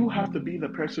from, you have to be the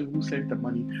person who sent the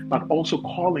money, but also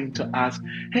calling to ask,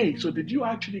 hey, so did you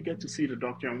actually get to see the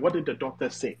doctor? And what did the doctor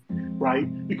say,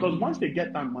 right? Because once they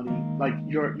get that money, like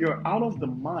you're out of the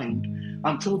mind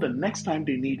until the next time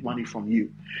they need money from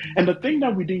you. And the thing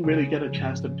that we didn't really get a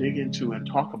chance to dig into and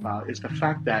talk about is the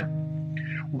fact that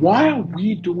why are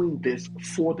we doing this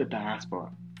for the diaspora,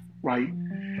 right?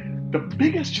 The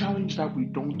biggest challenge that we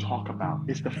don't talk about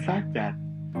is the fact that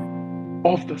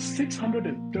of the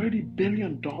 $630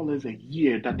 billion a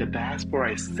year that the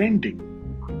diaspora is sending,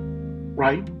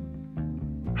 right?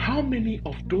 How many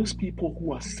of those people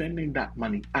who are sending that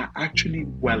money are actually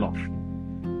well off,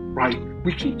 right?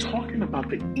 We keep talking about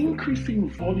the increasing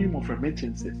volume of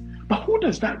remittances, but who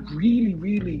does that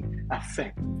really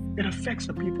affect? It affects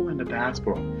the people in the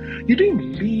diaspora. You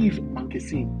didn't leave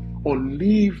Mankesim or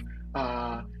leave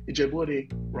Ijebode,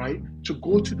 right, to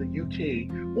go to the UK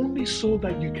only so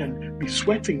that you can be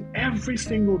sweating every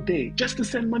single day just to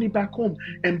send money back home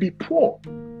and be poor,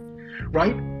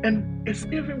 right? And it's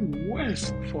even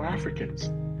worse for Africans.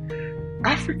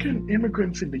 African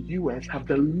immigrants in the US have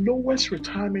the lowest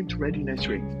retirement readiness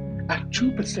rate at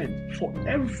 2%. For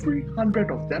every 100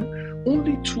 of them,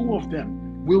 only 2 of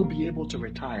them will be able to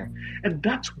retire. And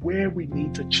that's where we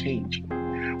need to change.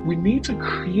 We need to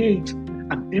create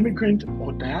an immigrant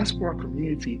or diaspora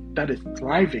community that is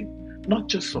thriving, not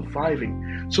just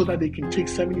surviving, so that they can take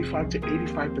 75 to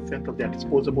 85% of their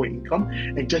disposable income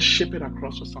and just ship it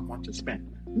across for someone to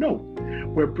spend. No,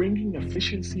 we're bringing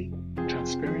efficiency,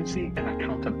 transparency, and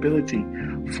accountability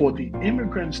for the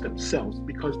immigrants themselves,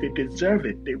 because they deserve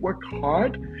it. They work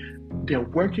hard. They're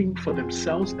working for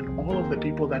themselves and all of the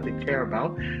people that they care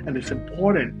about, and it's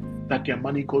important that their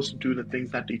money goes to do the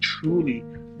things that they truly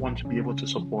want to be able to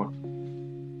support.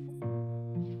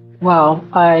 Wow,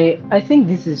 I think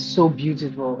this is so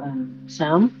beautiful,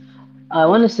 Sam. I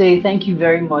want to say thank you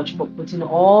very much for putting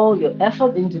all your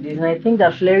effort into this, and I think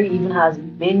that Flurry even has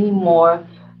many more,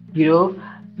 you know,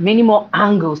 many more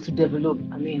angles to develop.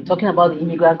 I mean, talking about the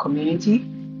immigrant community,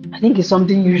 I think is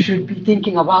something you should be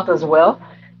thinking about as well.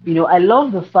 I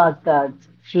love the fact that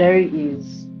Flurry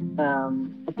is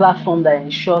a platform that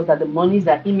ensures that the monies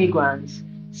that immigrants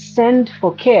send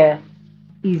for care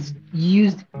is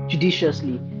used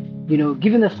judiciously.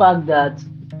 Given the fact that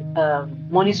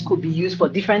monies could be used for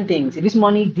different things. If this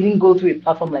money didn't go through a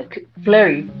platform like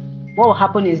Flurry, what will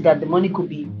happen is that the money could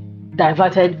be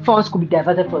diverted, funds could be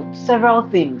diverted for several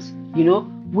things,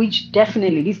 which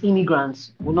definitely these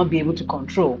immigrants will not be able to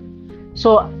control.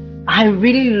 So I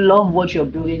really love what you're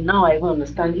building. Now I even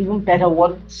understand even better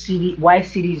why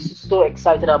City is so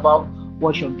excited about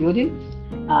what you're building.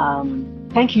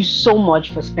 Thank you so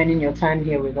much for spending your time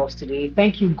here with us today.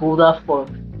 Thank you, Golda, for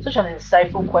such an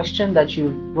insightful question that you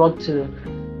brought to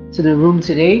the room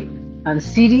today. And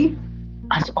City,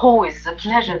 as always, it's a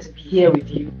pleasure to be here with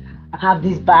you and have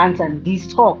these bands and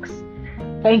these talks.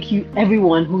 Thank you,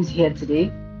 everyone who's here today.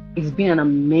 It's been an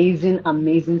amazing,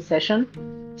 amazing session.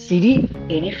 City,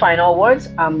 any final words?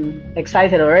 I'm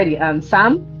excited already. And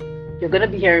Sam, you're going to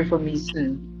be hearing from me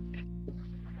soon.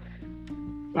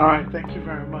 All right, thank you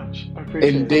very much. I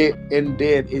appreciate it.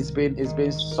 Indeed, it's been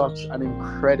such an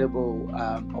incredible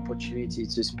opportunity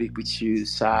to speak with you,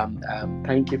 Sam.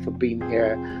 Thank you for being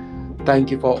here.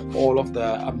 Thank you for all of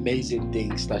the amazing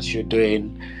things that you're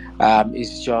doing.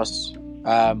 It's just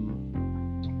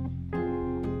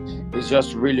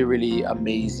really, really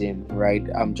amazing, right?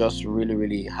 I'm just really,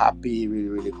 really happy, really,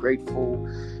 really grateful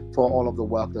for all of the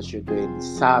work that you're doing,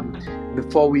 Sam.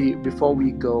 Before we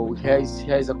go,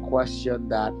 here's a question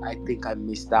that I think I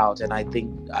missed out, and I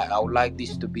think I would like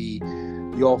this to be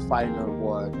your final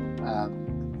word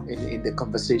in the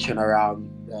conversation around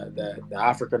the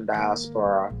African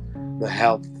diaspora, the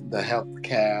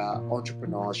healthcare,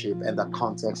 entrepreneurship, and the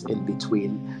context in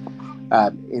between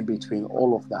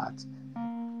all of that.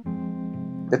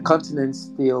 The continent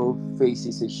still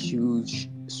faces a huge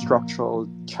structural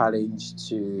challenge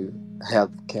to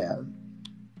healthcare.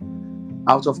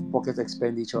 Out-of-pocket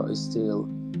expenditure is still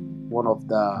one of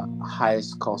the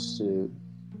highest costs to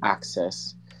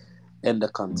access in the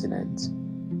continent.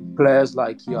 Players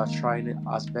like you are trying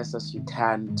as best as you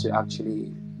can to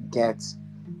actually get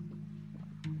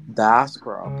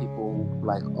diaspora, people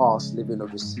like us living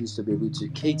overseas, to be able to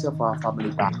cater for our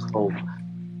family back home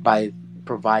by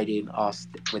providing us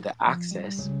with the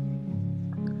access.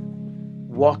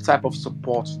 What type of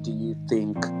support do you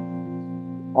think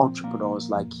entrepreneurs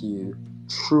like you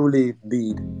truly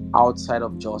need outside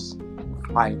of just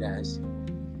finance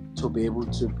to be able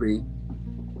to bring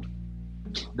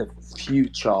the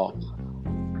future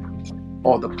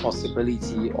or the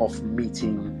possibility of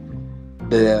meeting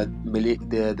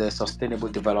the sustainable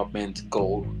development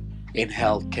goal in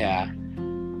healthcare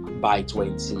by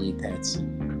 2030?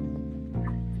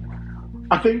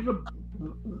 I think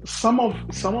some of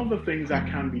the things that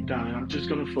can be done, and I'm just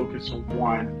going to focus on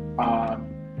one,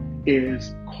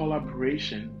 is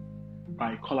collaboration.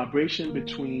 Right, collaboration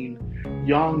between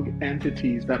young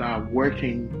entities that are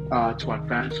working to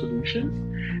advance solutions,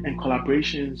 and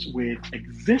collaborations with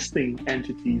existing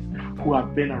entities who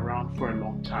have been around for a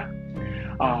long time.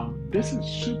 This is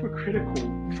super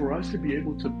critical for us to be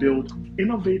able to build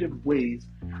innovative ways,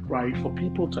 right, for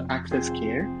people to access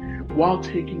care while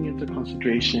taking into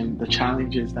consideration the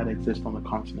challenges that exist on the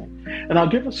continent. And I'll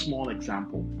give a small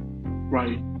example,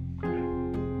 right?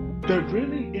 There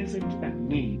really isn't a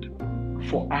need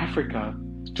for Africa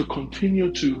to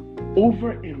continue to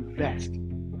overinvest,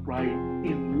 right,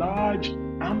 in large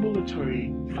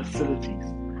ambulatory facilities.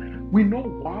 We know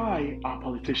why our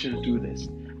politicians do this,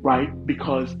 right?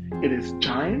 Because it is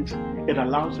giant, it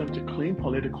allows them to claim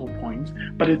political points,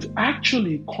 but it's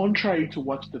actually contrary to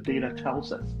what the data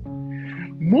tells us.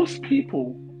 Most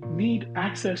people need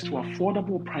access to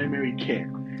affordable primary care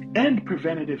and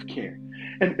preventative care.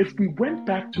 And if we went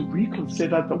back to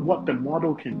reconsider what the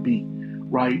model can be,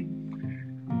 right?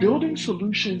 Building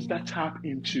solutions that tap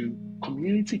into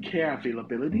community care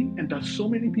availability, and there's so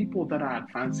many people that are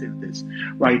advancing this,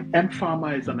 right? M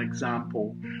Pharma is an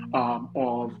example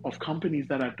of companies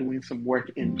that are doing some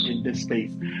work in this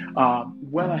space.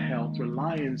 Wella Health,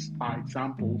 Reliance are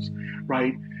examples,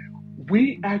 right?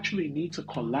 We actually need to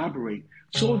collaborate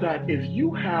so that if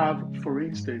you have, for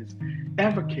instance,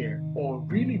 Evercare or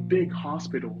really big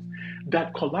hospitals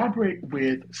that collaborate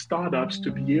with startups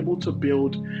to be able to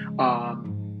build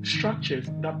structures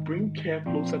that bring care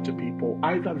closer to people,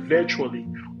 either virtually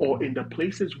or in the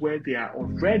places where they are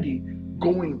already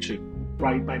going to,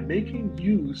 right? By making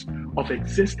use of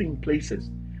existing places,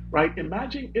 right?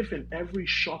 Imagine if in every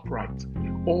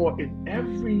ShopRite or in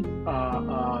every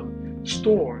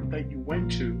store that you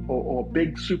went to, or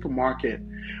big supermarket,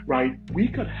 right, we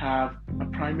could have a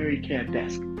primary care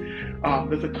desk.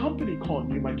 There's a company called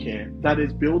NumaCare that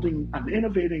is building an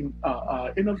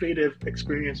innovative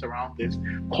experience around this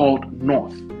called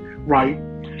North, right?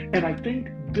 And I think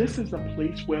this is a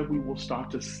place where we will start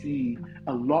to see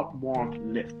a lot more of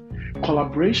lift.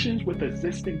 Collaborations with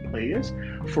existing players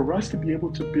for us to be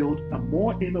able to build a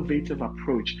more innovative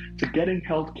approach to getting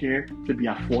healthcare to be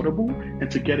affordable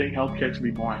and to getting healthcare to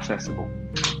be more accessible.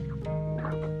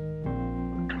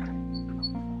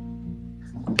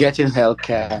 Getting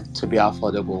healthcare to be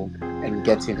affordable and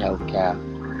getting healthcare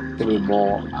to be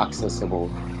more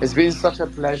accessible. It's been such a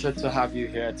pleasure to have you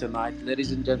here tonight,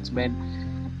 ladies and gentlemen.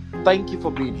 Thank you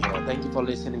for being here. Thank you for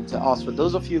listening to us. For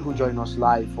those of you who join us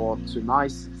live for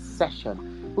tonight's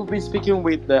session, we've been speaking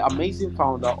with the amazing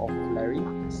founder of Flurry,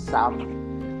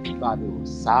 Sam Baddoo.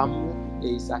 Sam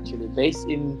is actually based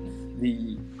in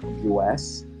the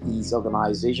US. His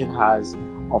organization has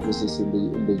offices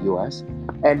in the US,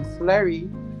 and Flurry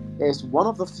is one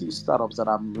of the few startups that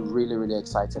I'm really, really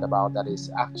excited about that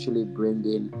is actually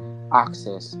bringing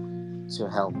access to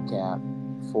healthcare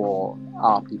for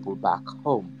our people back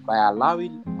home by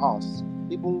allowing us,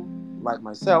 people like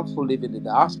myself who live in the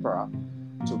diaspora,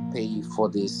 to pay for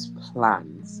these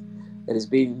plans. It has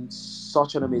been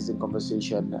such an amazing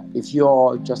conversation. If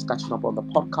you're just catching up on the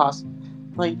podcast,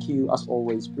 thank you. As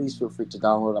always, please feel free to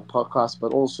download the podcast,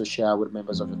 but also share with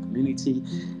members of your community.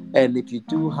 And if you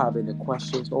do have any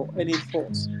questions or any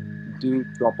thoughts, do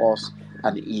drop us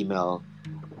an email.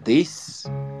 This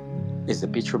is the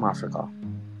Pitch from Africa.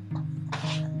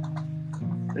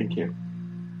 Thank you.